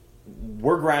 Like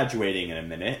we're graduating in a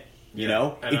minute, You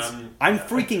know, and I'm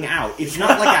freaking out. It's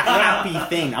not like a happy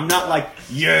thing. I'm not like,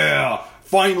 yeah,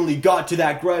 finally got to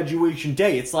that graduation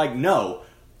day. It's like, no,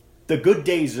 the good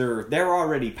days they're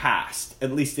already past,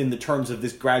 at least in the terms of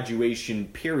this graduation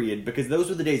period, because those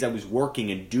were the days I was working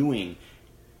and doing,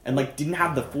 and like didn't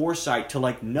have the foresight to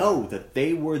like know that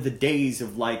they were the days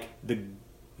of like the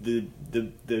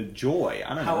joy.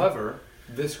 I don't know. However,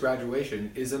 this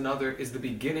graduation is the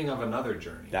beginning of another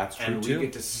journey. That's true, and too. we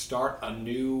get to start a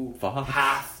new Fuck.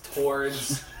 path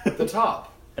towards the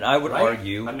top. And I would right?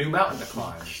 argue a new mountain to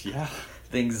climb. Yeah.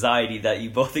 the anxiety that you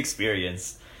both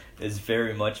experience is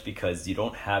very much because you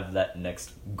don't have that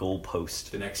next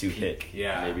goalpost The next to peak. hit.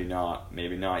 Yeah. Maybe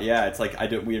not. Yeah, it's like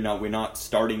we're not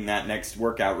starting that next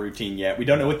workout routine yet. We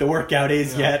don't know what the workout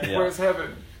is yet. Yeah. Where's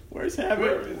heaven? Where's heaven?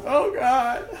 Where is- Oh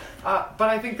God. But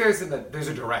I think there's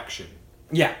a direction.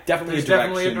 Yeah, definitely There's a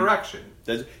direction. definitely a direction.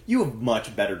 You have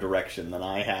much better direction than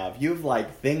I have. You have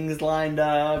like things lined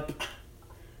up.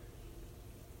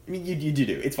 I mean, you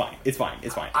do. It's fine.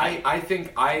 I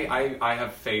think I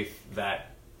have faith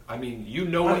that, I mean, you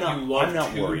know I'm what not- you love I'm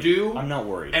not to worried. do. I'm not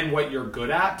worried. And what you're good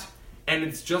at, and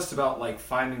it's just about like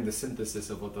finding the synthesis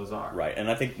of what those are. Right, and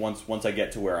I think once I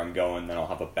get to where I'm going, then I'll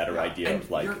have a better idea And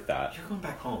of like you're, that. You're going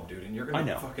back home, dude, and you're I gonna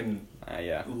know. fucking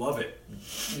Yeah. love it.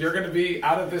 You're gonna be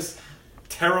out of this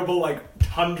terrible like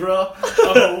tundra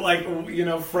of a like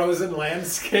frozen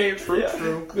landscape.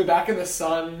 True. Be back in the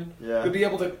sun. Yeah. You'll be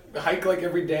able to hike like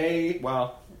every day.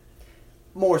 Well,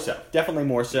 more so, definitely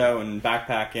more so, and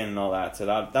backpacking and all that. So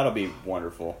that'll be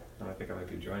wonderful. And I think I might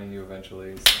be joining you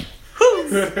eventually.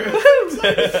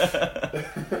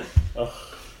 Oh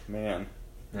man,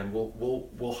 And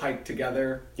we'll hike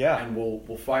together. Yeah. And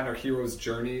we'll find our heroes'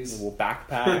 journeys. we'll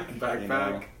backpack. Backpack. you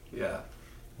know. Yeah.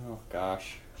 Oh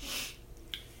gosh.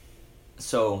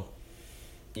 So,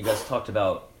 you guys talked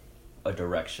about a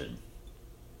direction.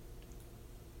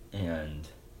 And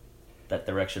that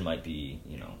direction might be,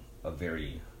 a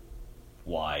very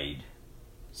wide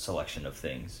selection of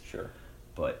things. Sure.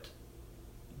 But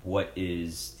what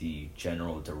is the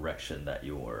general direction that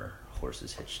your horse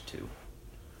is hitched to?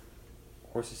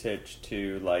 Horse is hitched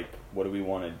to like, what do we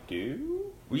want to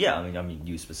do? Well, yeah, I mean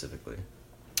you specifically.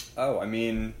 Oh, I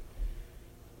mean,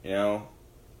 I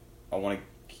want to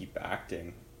keep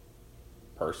acting.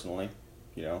 Personally,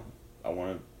 I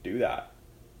want to do that.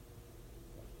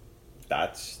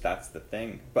 That's the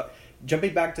thing. But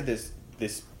jumping back to this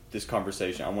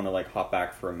conversation, I want to like hop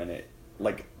back for a minute.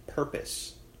 Like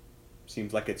purpose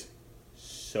seems like it's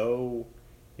so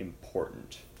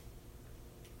important.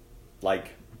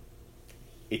 Like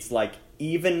it's like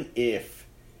even if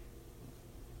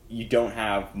you don't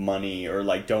have money or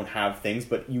like don't have things,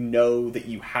 but you know that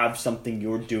you have something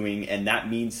you're doing and that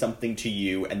means something to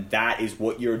you and that is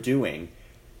what you're doing,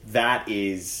 that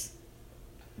is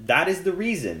the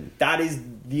reason. That is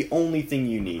the only thing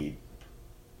you need.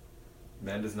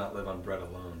 Man does not live on bread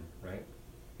alone, right?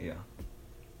 Yeah.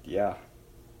 Yeah.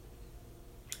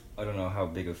 I don't know how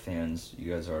big of fans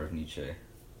you guys are of Nietzsche.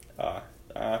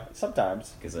 Sometimes.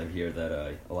 Because I hear that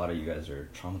a lot of you guys are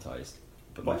traumatized.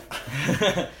 But What?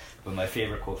 but my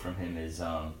favorite quote from him is,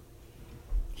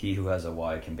 "He who has a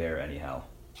why can bear anyhow."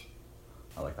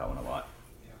 I like that one a lot.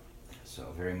 Yeah.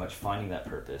 So very much finding that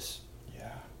purpose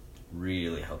Yeah.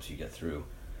 really helps you get through.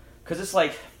 Because it's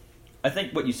like, I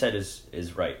think what you said is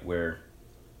right, where,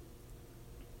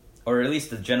 or at least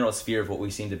the general sphere of what we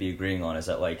seem to be agreeing on is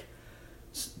that like,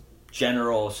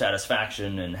 general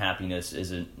satisfaction and happiness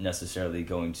isn't necessarily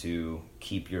going to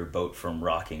keep your boat from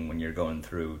rocking when you're going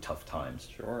through tough times.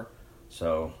 Sure.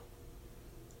 So,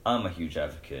 I'm a huge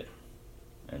advocate,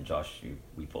 and Josh,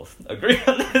 we both agree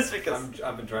on this because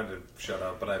I've been trying to shut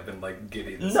up, but I've been like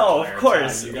giddy. This No, entire of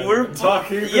course. time. You guys We're have been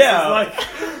talking. This yeah. is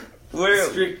like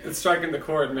we're it's striking the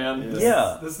chord, man.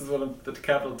 Yeah. This is the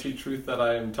capital T truth that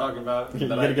I am talking about. You're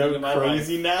that gonna I go do in my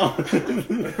crazy now?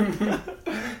 life.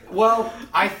 Well,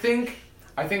 I think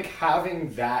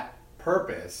having that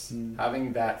purpose,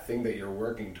 having that thing that you're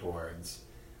working towards,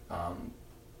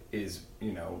 is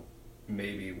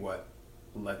maybe what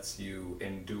lets you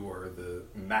endure the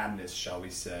madness, shall we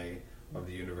say, of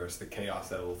the universe, the chaos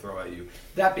that it will throw at you.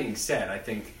 That being said, I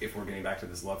think if we're getting back to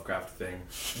this Lovecraft thing,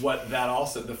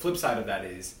 the flip side of that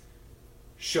is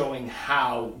showing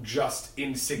how just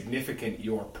insignificant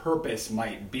your purpose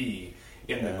might be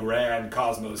in the grand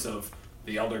cosmos of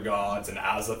the Elder Gods and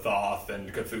Azathoth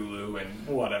and Cthulhu and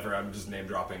whatever. I'm just name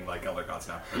dropping like Elder Gods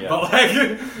now. Yeah. But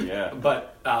like, Yeah.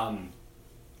 But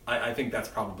I think that's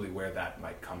probably where that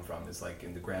might come from, is like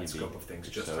in the grand Maybe. scope of things,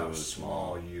 just So how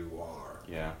small you are.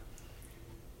 Yeah.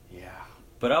 Yeah.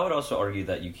 But I would also argue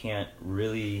that you can't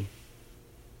really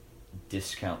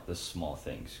discount the small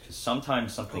things, because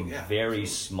sometimes something very absolutely.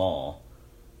 small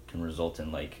can result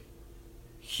in like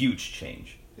huge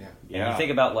change. Yeah. And you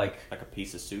think about like a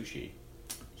piece of sushi.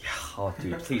 oh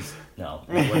dude, please no,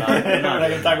 we're not We're not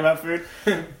gonna talk about food.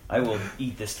 I will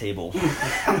eat this table.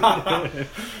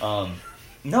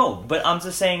 No, but I'm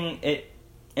just saying it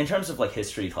in terms of like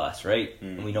history class, right?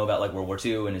 And we know about like World War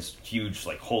II and it's huge,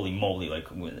 like holy moly, like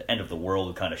the end of the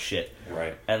world kind of shit.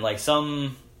 Right. And like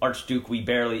some archduke we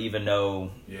barely even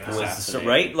know who was Assassinated.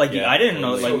 right. Like Yeah. I didn't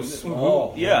know So like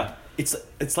small. yeah.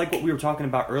 It's like what we were talking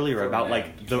about earlier about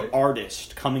like the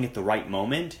artist coming at the right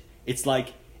moment. It's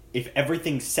like if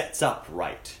everything sets up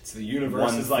right, So the universe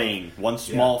one is thing, one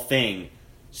small thing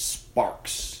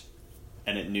sparks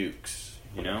and it nukes,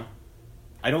 you know?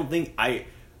 I don't think I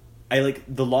like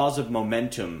the laws of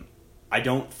momentum. I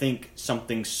don't think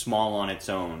something small on its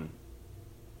own,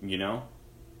 you know?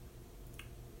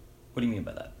 What do you mean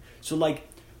by that? So like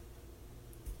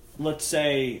let's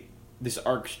say this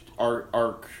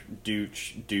archduke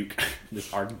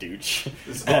this archduke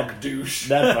This archdouche.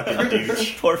 that fucking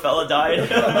douche. Poor fella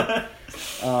died.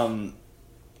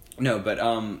 No, but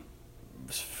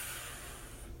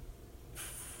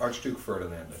Archduke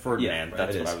Ferdinand. Ferdinand, Yeah,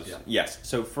 that's it what is, I was. yeah. Yes,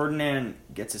 so Ferdinand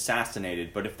gets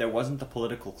assassinated, but if there wasn't the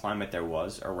political climate there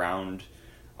was around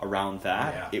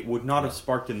that, Yeah. it would not have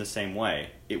sparked in the same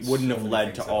way. It wouldn't So have many led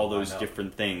things to that all would those line up.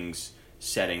 different things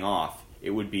setting off.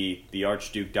 It would be the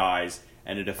Archduke dies,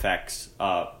 and it affects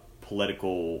a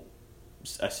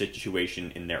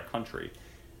situation in their country.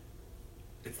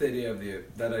 It's the idea of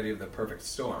that idea of the perfect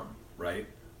storm, right?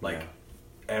 Like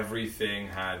everything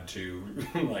had to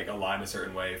like align a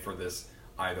certain way for this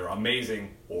either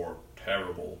amazing or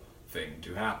terrible thing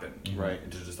to happen, Right.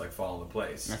 And to just like fall into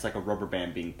place. That's like a rubber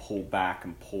band being pulled back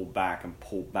and pulled back and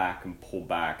pulled back and pulled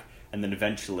back. And then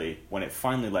eventually, when it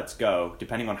finally lets go,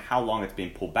 depending on how long it's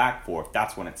being pulled back for,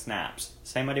 that's when it snaps.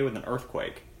 Same idea with an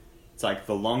earthquake. It's like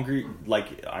the longer,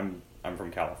 like I'm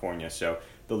from California, so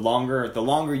the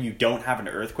longer you don't have an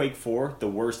earthquake for, the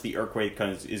worse the earthquake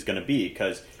is going to be.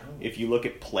 Because if you look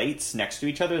at plates next to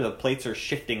each other, the plates are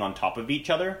shifting on top of each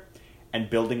other and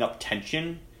building up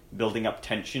tension, and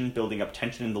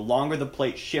the longer the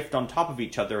plates shift on top of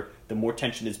each other, the more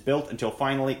tension is built until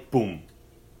finally, boom.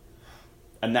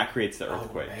 And that creates the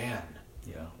earthquake. Oh man,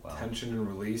 Yeah, wow. tension and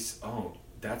release. Oh,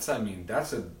 that's a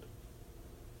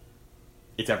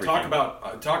It's everything.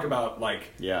 talk about like.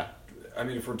 Yeah. I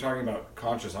mean, if we're talking about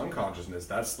conscious unconsciousness,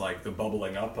 that's like the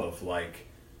bubbling up of like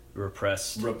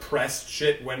repressed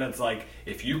shit. When it's like,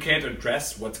 if you can't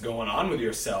address what's going on with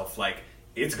yourself, like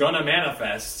it's gonna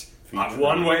manifest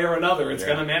one way or another. It's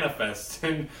gonna manifest.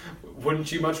 And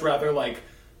wouldn't you much rather like?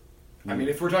 I mean,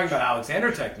 if we're talking about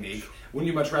Alexander technique, wouldn't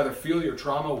you much rather feel your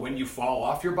trauma when you fall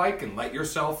off your bike and let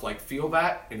yourself like feel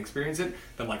that and experience it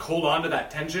than like hold on to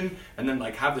that tension and then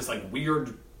like have this like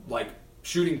weird like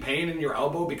shooting pain in your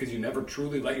elbow because you never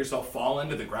truly let yourself fall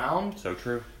into the ground? So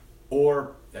true.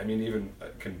 Or, I mean, even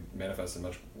can manifest in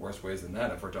much worse ways than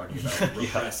that if we're talking about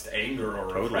repressed anger or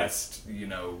Totally. repressed,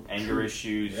 Anger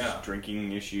issues, Yeah.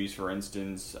 drinking issues, for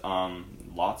instance.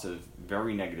 Lots of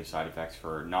very negative side effects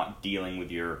for not dealing with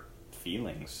your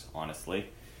feelings, honestly.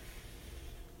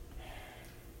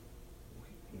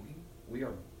 We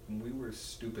were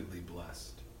stupidly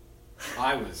blessed.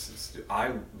 I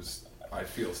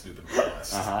feel stupidly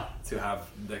blessed to have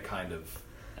the kind of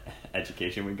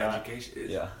Education we got. education.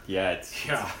 Yeah, it's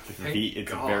thank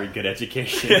God. a very good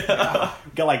education. We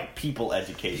got like people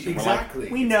education. Exactly.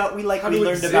 We How to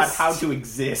learned about exist. how to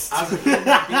exist. As a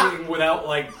human being without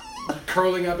like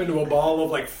curling up into a ball of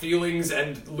like feelings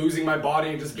and losing my body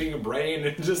and just being a brain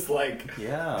and just like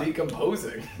Yeah.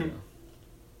 decomposing.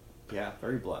 Yeah,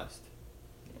 very blessed.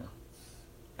 Yeah.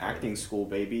 Acting school,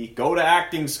 baby. Go to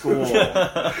acting school.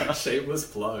 Shameless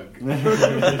plug.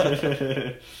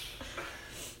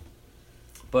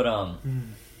 But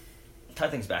tie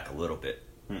things back a little bit.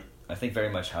 I think very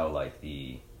much how like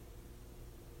the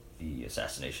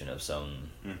assassination of some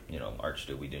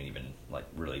archduke we didn't even like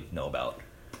really know about.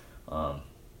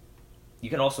 You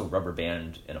can also rubber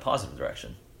band in a positive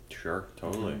direction. Sure,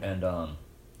 totally. And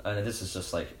this is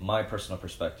just like my personal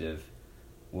perspective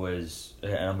was,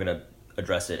 and I'm gonna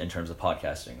address it in terms of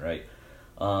podcasting, right?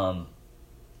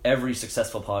 Every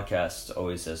successful podcast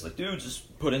always says like, dude,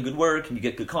 just put in good work and you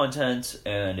get good content,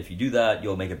 and if you do that,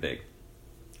 you'll make it big,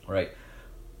 right?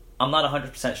 I'm not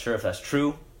 100% sure if that's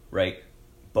true, right?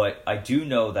 But I do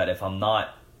know that if I'm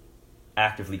not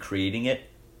actively creating it,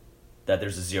 that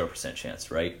there's a 0%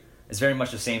 chance, right? It's very much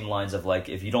the same lines of like,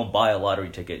 if you don't buy a lottery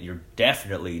ticket, you're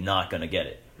definitely not going to get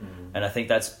it. Mm-hmm. And I think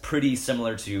that's pretty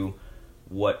similar to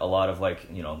what a lot of like,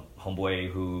 you know,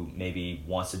 homeboy who maybe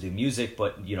wants to do music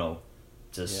but, you know,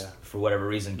 just for whatever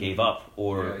reason gave up,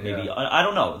 or maybe I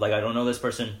don't know, like I don't know this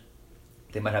person.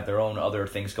 They might have their own other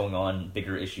things going on,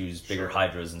 bigger issues, bigger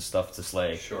hydras and stuff to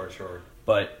slay. Sure.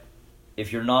 But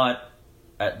if you're not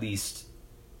at least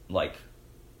like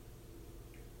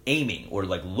aiming or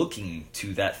like looking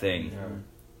to that thing,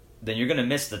 then you're gonna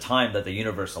miss the time that the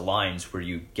universe aligns where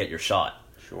you get your shot.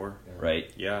 Sure.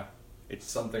 Right? Yeah. It's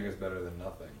something is better than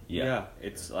nothing. Yeah.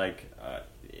 It's like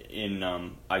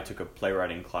I took a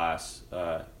playwriting class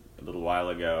a little while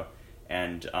ago,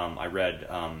 and I read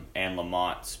Anne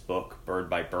Lamott's book Bird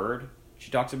by Bird. She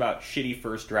talks about shitty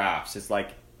first drafts. It's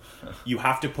like you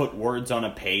have to put words on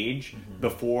a page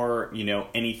before, you know,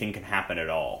 anything can happen at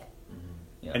all.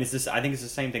 Yeah. And it's this. I think it's the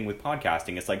same thing with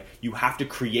podcasting. It's like you have to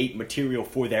create material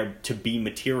for there to be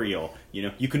material. You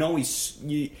know, you can always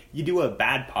you do a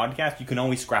bad podcast, you can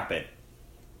always scrap it.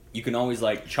 You can always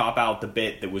like chop out the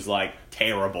bit that was like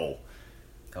terrible.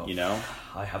 Oh, you know,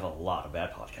 I have a lot of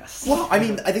bad podcasts. Well, I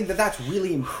mean, I think that's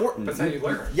really important. That's how you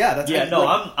learn. Yeah, that's yeah. how No,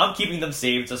 like, I'm keeping them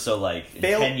saved just so like in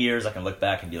 10 years I can look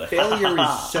back and be like, failure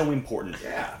is so important.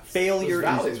 Yeah, failure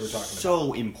is we're talking so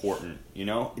about. Important. You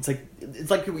know, it's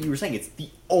like what you were saying. It's the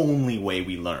only way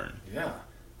we learn. Yeah,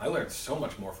 I learned so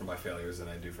much more from my failures than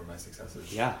I do from my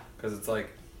successes. Yeah, because it's like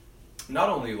not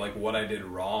only like what I did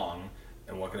wrong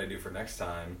and what can I do for next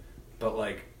time, but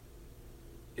like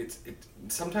it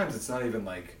sometimes it's not even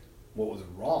like what was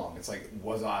wrong. It's like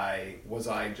was I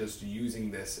just using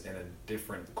this in a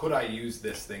different, could I use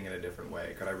this thing in a different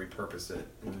way? Could I repurpose it?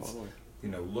 And totally. You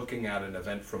know, looking at an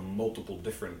event from multiple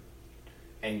different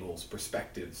angles,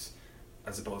 perspectives,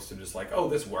 as opposed to just like, oh,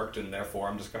 this worked and therefore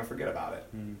I'm just going to forget about it.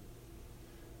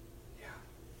 Yeah.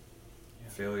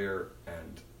 Failure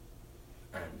and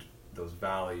those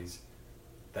valleys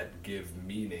that give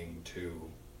meaning to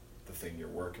the thing you're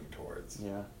working towards.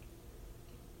 Yeah.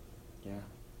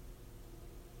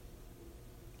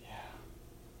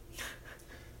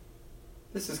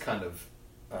 This is kind of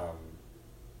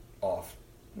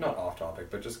not off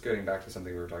topic, but just getting back to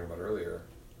something we were talking about earlier.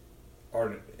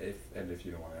 If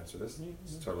you don't want to answer this,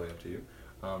 it's totally up to you.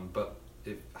 But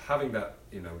if having that,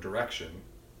 you know, direction,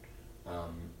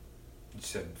 you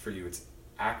said for you it's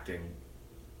acting,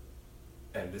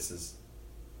 and this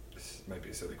might be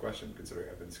a silly question considering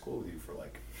I've been in school with you for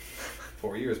like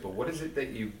 4 years, but what is it that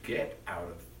you get out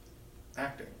of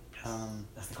acting?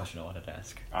 That's the question I wanted to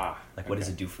ask. Like, what does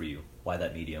it do for you? Why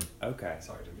that medium? Okay.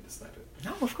 Sorry, I didn't mean to snipe it.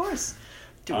 No, of course.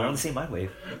 Dude, we're on the same mind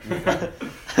wave.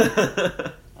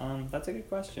 That's a good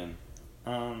question.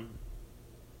 I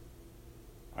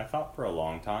thought for a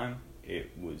long time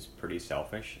it was pretty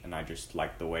selfish, and I just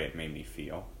liked the way it made me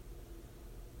feel.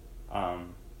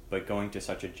 But going to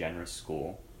such a generous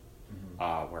school,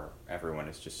 where everyone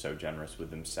is just so generous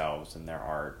with themselves and their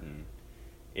art, and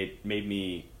it made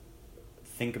me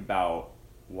think about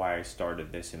why I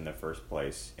started this in the first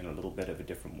place in a little bit of a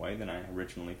different way than I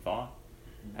originally thought.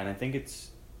 And I think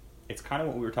it's kind of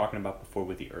what we were talking about before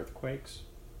with the earthquakes.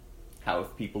 How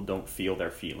if people don't feel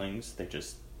their feelings, they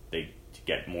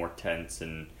get more tense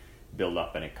and build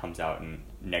up, and it comes out in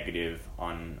negative,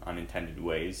 unintended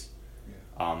ways.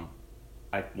 Yeah.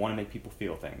 I want to make people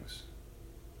feel things.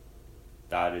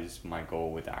 That is my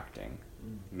goal with acting.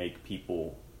 Make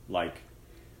people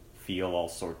feel all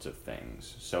sorts of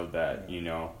things so that, you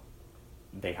know,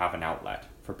 they have an outlet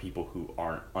for people who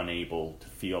aren't unable to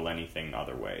feel anything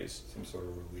other ways. Some sort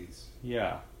of release.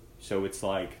 Yeah. So it's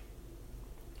like,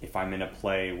 if I'm in a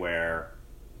play where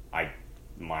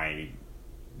my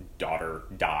daughter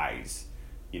dies,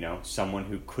 you know, someone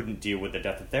who couldn't deal with the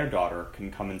death of their daughter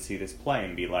can come and see this play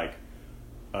and be like,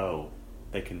 oh,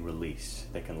 they can release.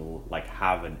 They can,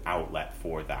 have an outlet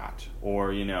for that.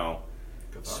 Or, you know,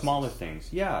 smaller things.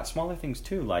 Yeah, smaller things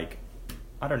too.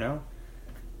 I don't know,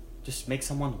 just make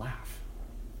someone laugh,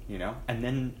 you know? And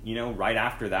then, you know, right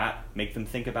after that, make them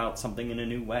think about something in a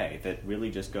new way that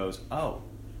really just goes, oh,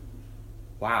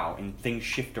 wow, and things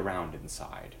shift around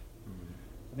inside.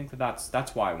 I think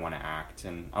that's why I want to act,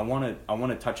 and I want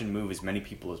to touch and move as many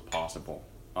people as possible.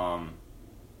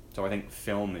 So I think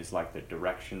film is the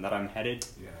direction that I'm headed.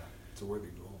 Yeah, it's a worthy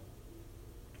goal.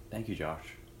 Thank you, Josh.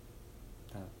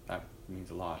 That means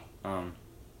a lot.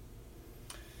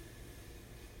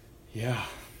 Yeah.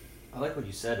 I like what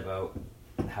you said about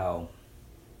how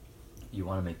you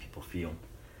want to make people feel.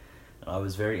 And I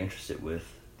was very interested with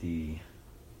the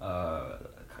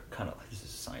kind of this is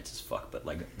science as fuck, but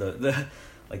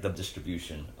the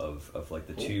distribution of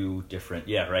the two different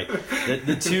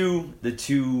the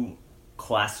two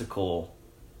classical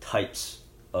types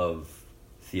of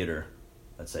theater,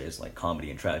 let's say, is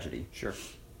comedy and tragedy. Sure.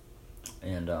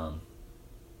 And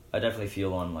I definitely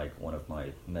feel on like one of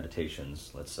my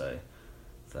meditations, let's say,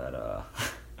 that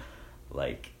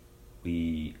like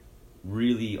we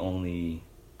really only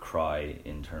cry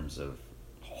in terms of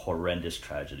horrendous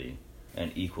tragedy,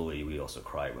 and equally we also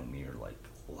cry when we are like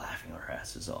laughing our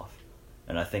asses off.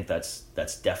 And I think that's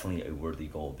definitely a worthy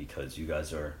goal, because you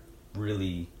guys are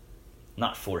really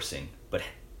not forcing, but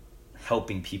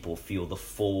helping people feel the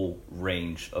full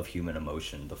range of human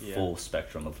emotion, the full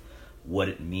spectrum of what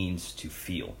it means to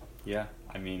feel. Yeah,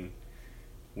 I mean,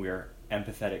 we're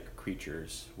empathetic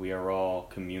creatures. We are all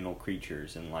communal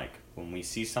creatures, and like when we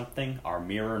see something, our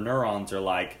mirror neurons are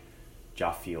like,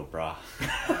 "Ja feel, brah."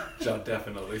 Ja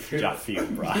definitely feel. Ja feel,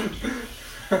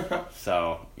 brah.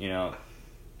 So, you know,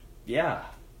 yeah.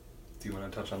 Do you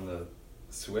want to touch on the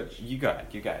switch? You go ahead.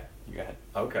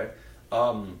 Okay.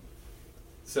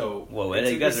 So Whoa,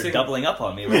 you guys are doubling up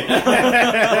on me right now.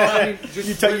 Well, I mean,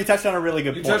 You touched on a really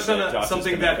good you point. touched on Josh is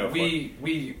something gonna that go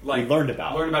we like learned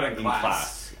about in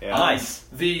class. Yeah. Nice.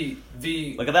 The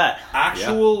Look at that.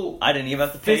 actual I didn't even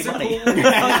have to pay money.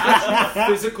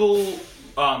 physical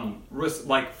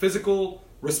physical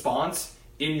response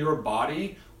in your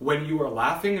body when you are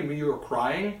laughing and when you are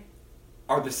crying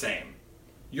are the same.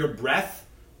 Your breath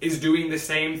is doing the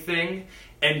same thing,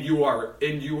 and you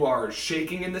are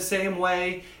shaking in the same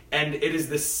way, and it is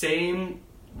the same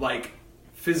like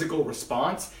physical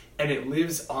response, and it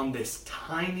lives on this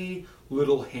tiny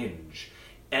little hinge.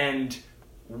 And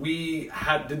we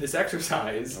did this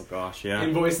exercise. Oh gosh, yeah.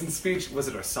 In voice and speech. Was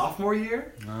it our sophomore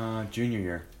year? Junior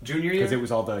year. Junior year? Because it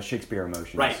was all the Shakespeare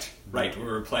emotions. Right. We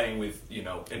were playing with,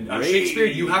 in Rage. Shakespeare,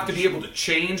 you have to be able to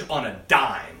change on a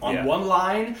dime. On one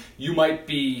line, you might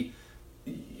be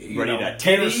Ready to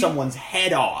tear someone's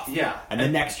head off. Yeah. And the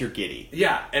next you're giddy.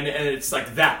 Yeah, and it's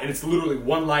like that, and it's literally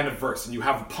one line of verse, and you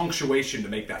have punctuation to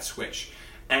make that switch.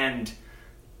 And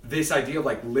this idea of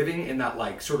like living in that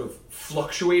like sort of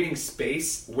fluctuating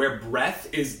space where breath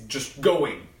is just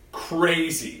going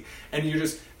crazy, and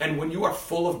and when you are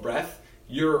full of breath,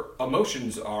 your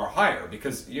emotions are higher,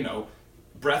 because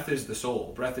breath is the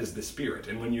soul, breath is the spirit,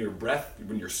 and when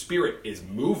your spirit is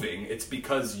moving, it's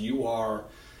because the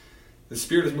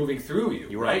spirit is moving through you.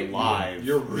 You're right? alive.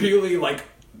 You're really like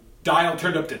dial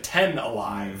turned up to 10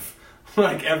 alive.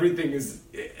 Like everything is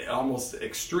almost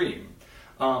extreme.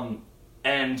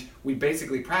 And we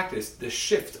basically practiced this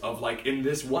shift of like, in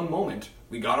this one moment,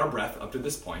 we got our breath up to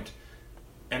this point,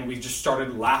 and we just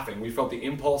started laughing. We felt the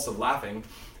impulse of laughing,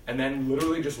 and then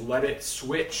literally just let it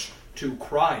switch to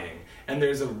crying. And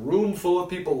there's a room full of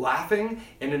people laughing,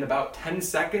 and in about 10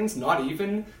 seconds, not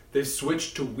even, they've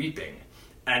switched to weeping,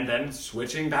 and then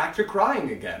switching back to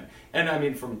crying again. And I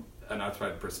mean, from an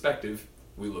outside perspective,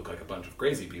 we look like a bunch of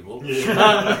crazy people.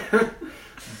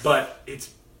 But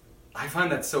I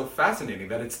find that so fascinating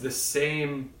that it's the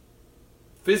same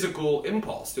physical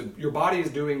impulse. Your body is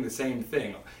doing the same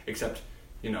thing, except,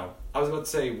 I was about to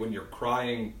say when you're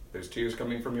crying, there's tears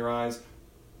coming from your eyes,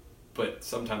 but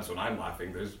sometimes when I'm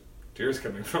laughing, there's tears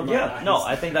coming from my eyes. Yeah, no,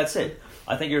 I think that's it.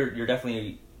 I think you're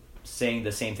definitely saying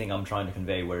the same thing I'm trying to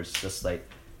convey, where it's just like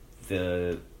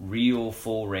the real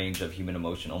full range of human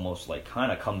emotion almost like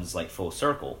kind of comes like full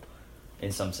circle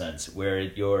in some sense, where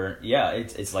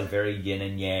it's like very yin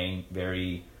and yang,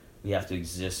 very, we have to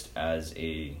exist as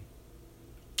a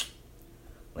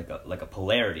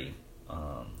polarity.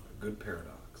 A good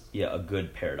paradox. Yeah, a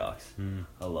good paradox.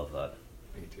 I love that.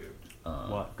 Me too.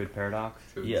 What? Good paradox?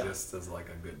 To Yeah. exist as like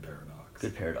a good paradox.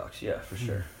 Good paradox, yeah, for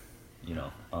sure.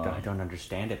 I don't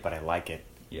understand it, but I like it.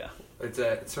 Yeah.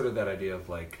 It's sort of that idea of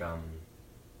like,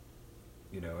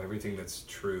 everything that's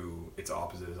true, its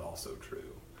opposite is also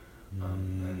true.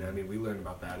 And I mean, we learned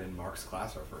about that in Mark's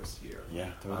class our first year.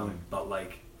 Yeah, totally. But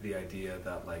like the idea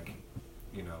that like,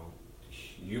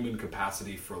 human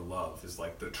capacity for love is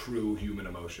like the true human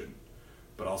emotion,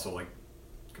 but also like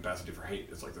capacity for hate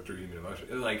is like the true human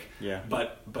emotion. Like, yeah.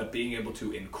 But being able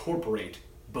to incorporate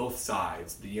both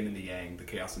sides, the yin and the yang, the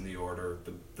chaos and the order,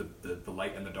 the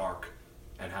light and the dark,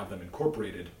 and have them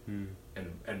incorporated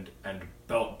and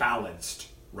balanced,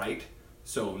 right?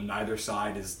 So neither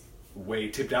side is way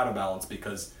tipped out of balance,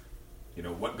 because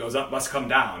what goes up must come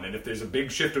down, and if there's a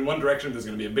big shift in one direction, there's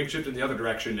going to be a big shift in the other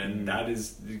direction, and that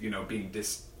is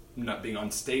not being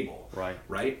unstable.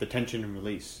 Right? The tension and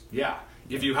release. Yeah.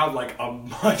 If you have like a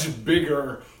much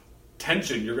bigger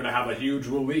tension, you're going to have a huge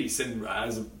release, and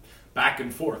as back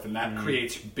and forth, and that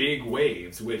creates big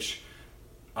waves, which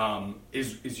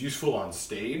is useful on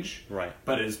stage, right?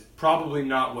 But is probably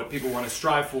not what people want to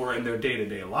strive for in their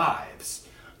day-to-day lives.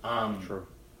 True.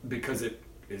 Because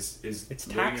it's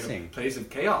taxing. In a place of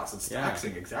chaos. It's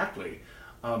taxing, exactly.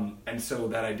 And so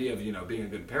that idea of, being a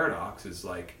good paradox is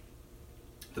like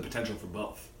the potential for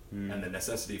both and the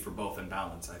necessity for both in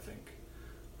balance, I think.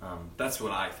 That's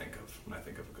what I think of when I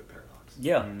think of a good paradox.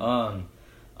 Yeah.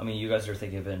 I mean, you guys are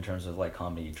thinking of it in terms of like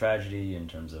comedy, tragedy, in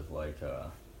terms of like,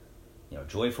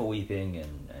 joyful weeping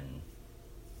and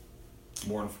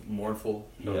Mournful,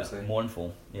 I would say.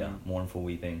 mournful. Yeah, mournful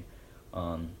weeping.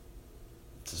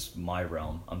 Just my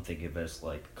realm. I'm thinking of it as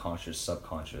like conscious,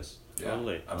 subconscious. Yeah,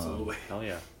 Totally. absolutely. Hell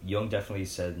yeah. Jung definitely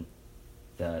said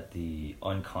that the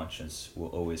unconscious will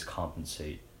always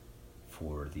compensate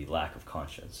for the lack of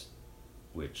conscience,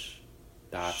 which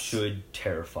should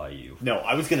terrify you. No,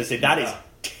 I was gonna say that is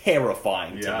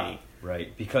terrifying to Yeah. me.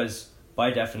 Right, because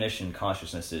by definition,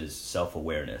 consciousness is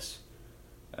self-awareness.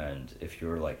 And if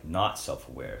you're like not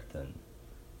self-aware, then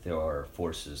there are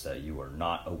forces that you are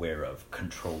not aware of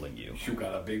controlling you. You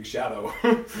got a big shadow.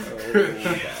 Oh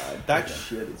god, that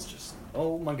shit is just.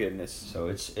 Oh my goodness. So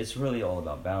it's really all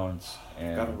about balance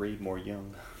and Gotta read more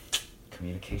Jung.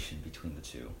 communication between the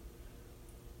two.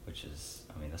 Which is,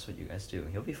 I mean, that's what you guys do.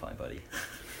 You'll be fine, buddy.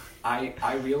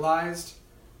 I realized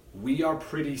we are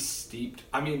pretty steeped.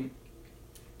 I mean,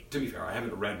 to be fair, I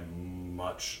haven't read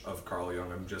much of Carl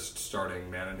Jung. I'm just starting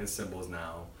Man and His Symbols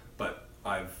now. But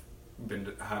I've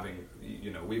been having,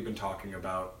 we've been talking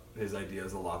about his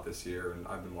ideas a lot this year, and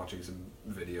I've been watching some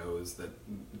videos that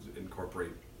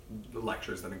incorporate,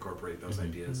 lectures that incorporate those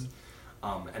ideas.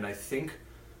 And I think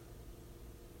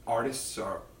artists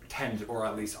tend, or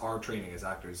at least our training as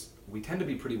actors, we tend to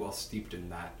be pretty well steeped in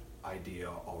that idea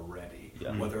already,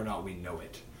 whether or not we know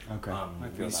it. Okay. I feel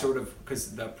We that. sort of,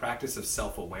 because the practice of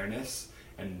self-awareness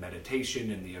and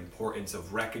meditation and the importance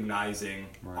of recognizing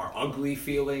our ugly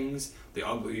feelings, the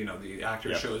ugly, the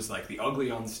actor shows like the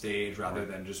ugly on stage rather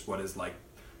than just what is like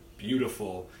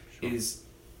beautiful, is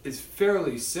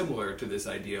fairly similar to this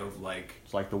idea of like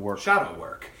It's like the work. shadow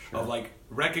work, of like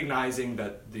recognizing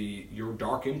that your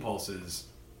dark impulses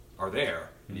are there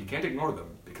and you can't ignore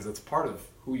them because it's part of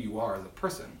who you are as a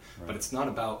person. But it's not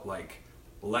about like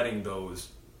letting those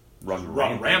Run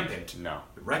rampant. No.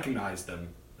 Recognize them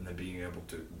and then being able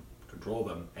to control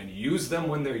them and use them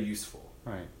when they're useful.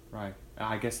 Right.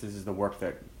 I guess this is the work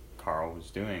that Carl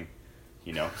was doing.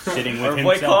 Sitting with Our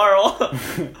boy himself.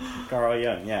 Carl! Carl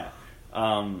Jung, yeah.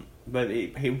 But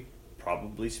he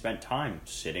probably spent time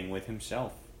sitting with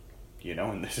himself.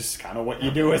 And this is kind of what you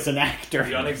do as an actor.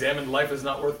 The unexamined life is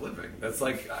not worth living. That's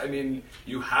like, I mean,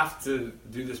 you have to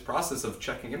do this process of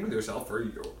checking in with yourself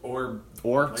or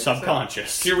like I said,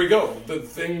 subconscious. here we go. The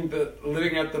thing that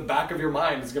living at the back of your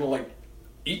mind is going to like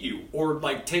eat you or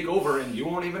like take over and you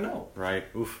won't even know. Right.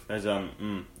 Oof. There's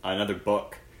another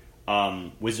book,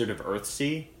 Wizard of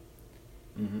Earthsea.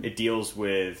 It deals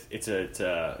with it's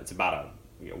about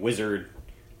a wizard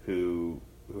who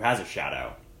has a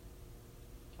shadow.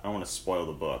 I don't want to spoil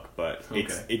the book, but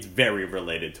it's very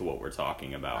related to what we're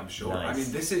talking about. I'm sure. Nice. I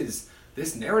mean,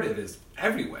 this narrative is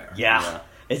everywhere. Yeah.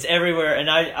 It's everywhere, and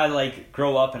I like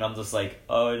grow up and I'm just like,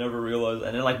 oh, I never realized.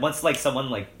 And then like once like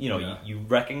someone like you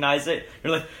recognize it,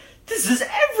 you're like, this is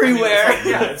everywhere. I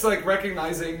mean, it's like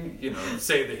recognizing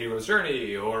say the hero's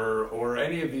journey or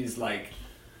any of these like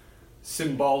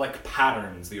symbolic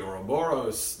patterns, the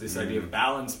Ouroboros, this idea of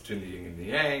balance between the yin and the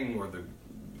yang, or the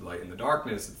light and the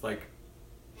darkness. It's like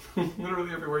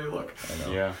literally everywhere you look. I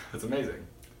know. Yeah. It's amazing.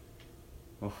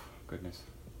 Oh goodness.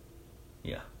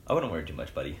 Yeah, I wouldn't worry too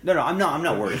much, buddy. No, I'm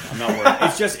not worried. I'm not worried.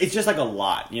 It's just like a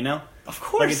lot, Of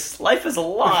course, life is a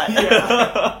lot.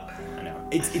 I know.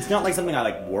 It's not like something I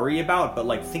like worry about, but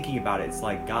like thinking about it, it's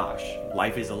like, gosh,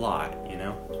 life is a lot,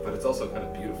 But it's also kind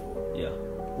of beautiful. Yeah.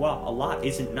 Well, a lot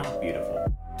isn't not beautiful.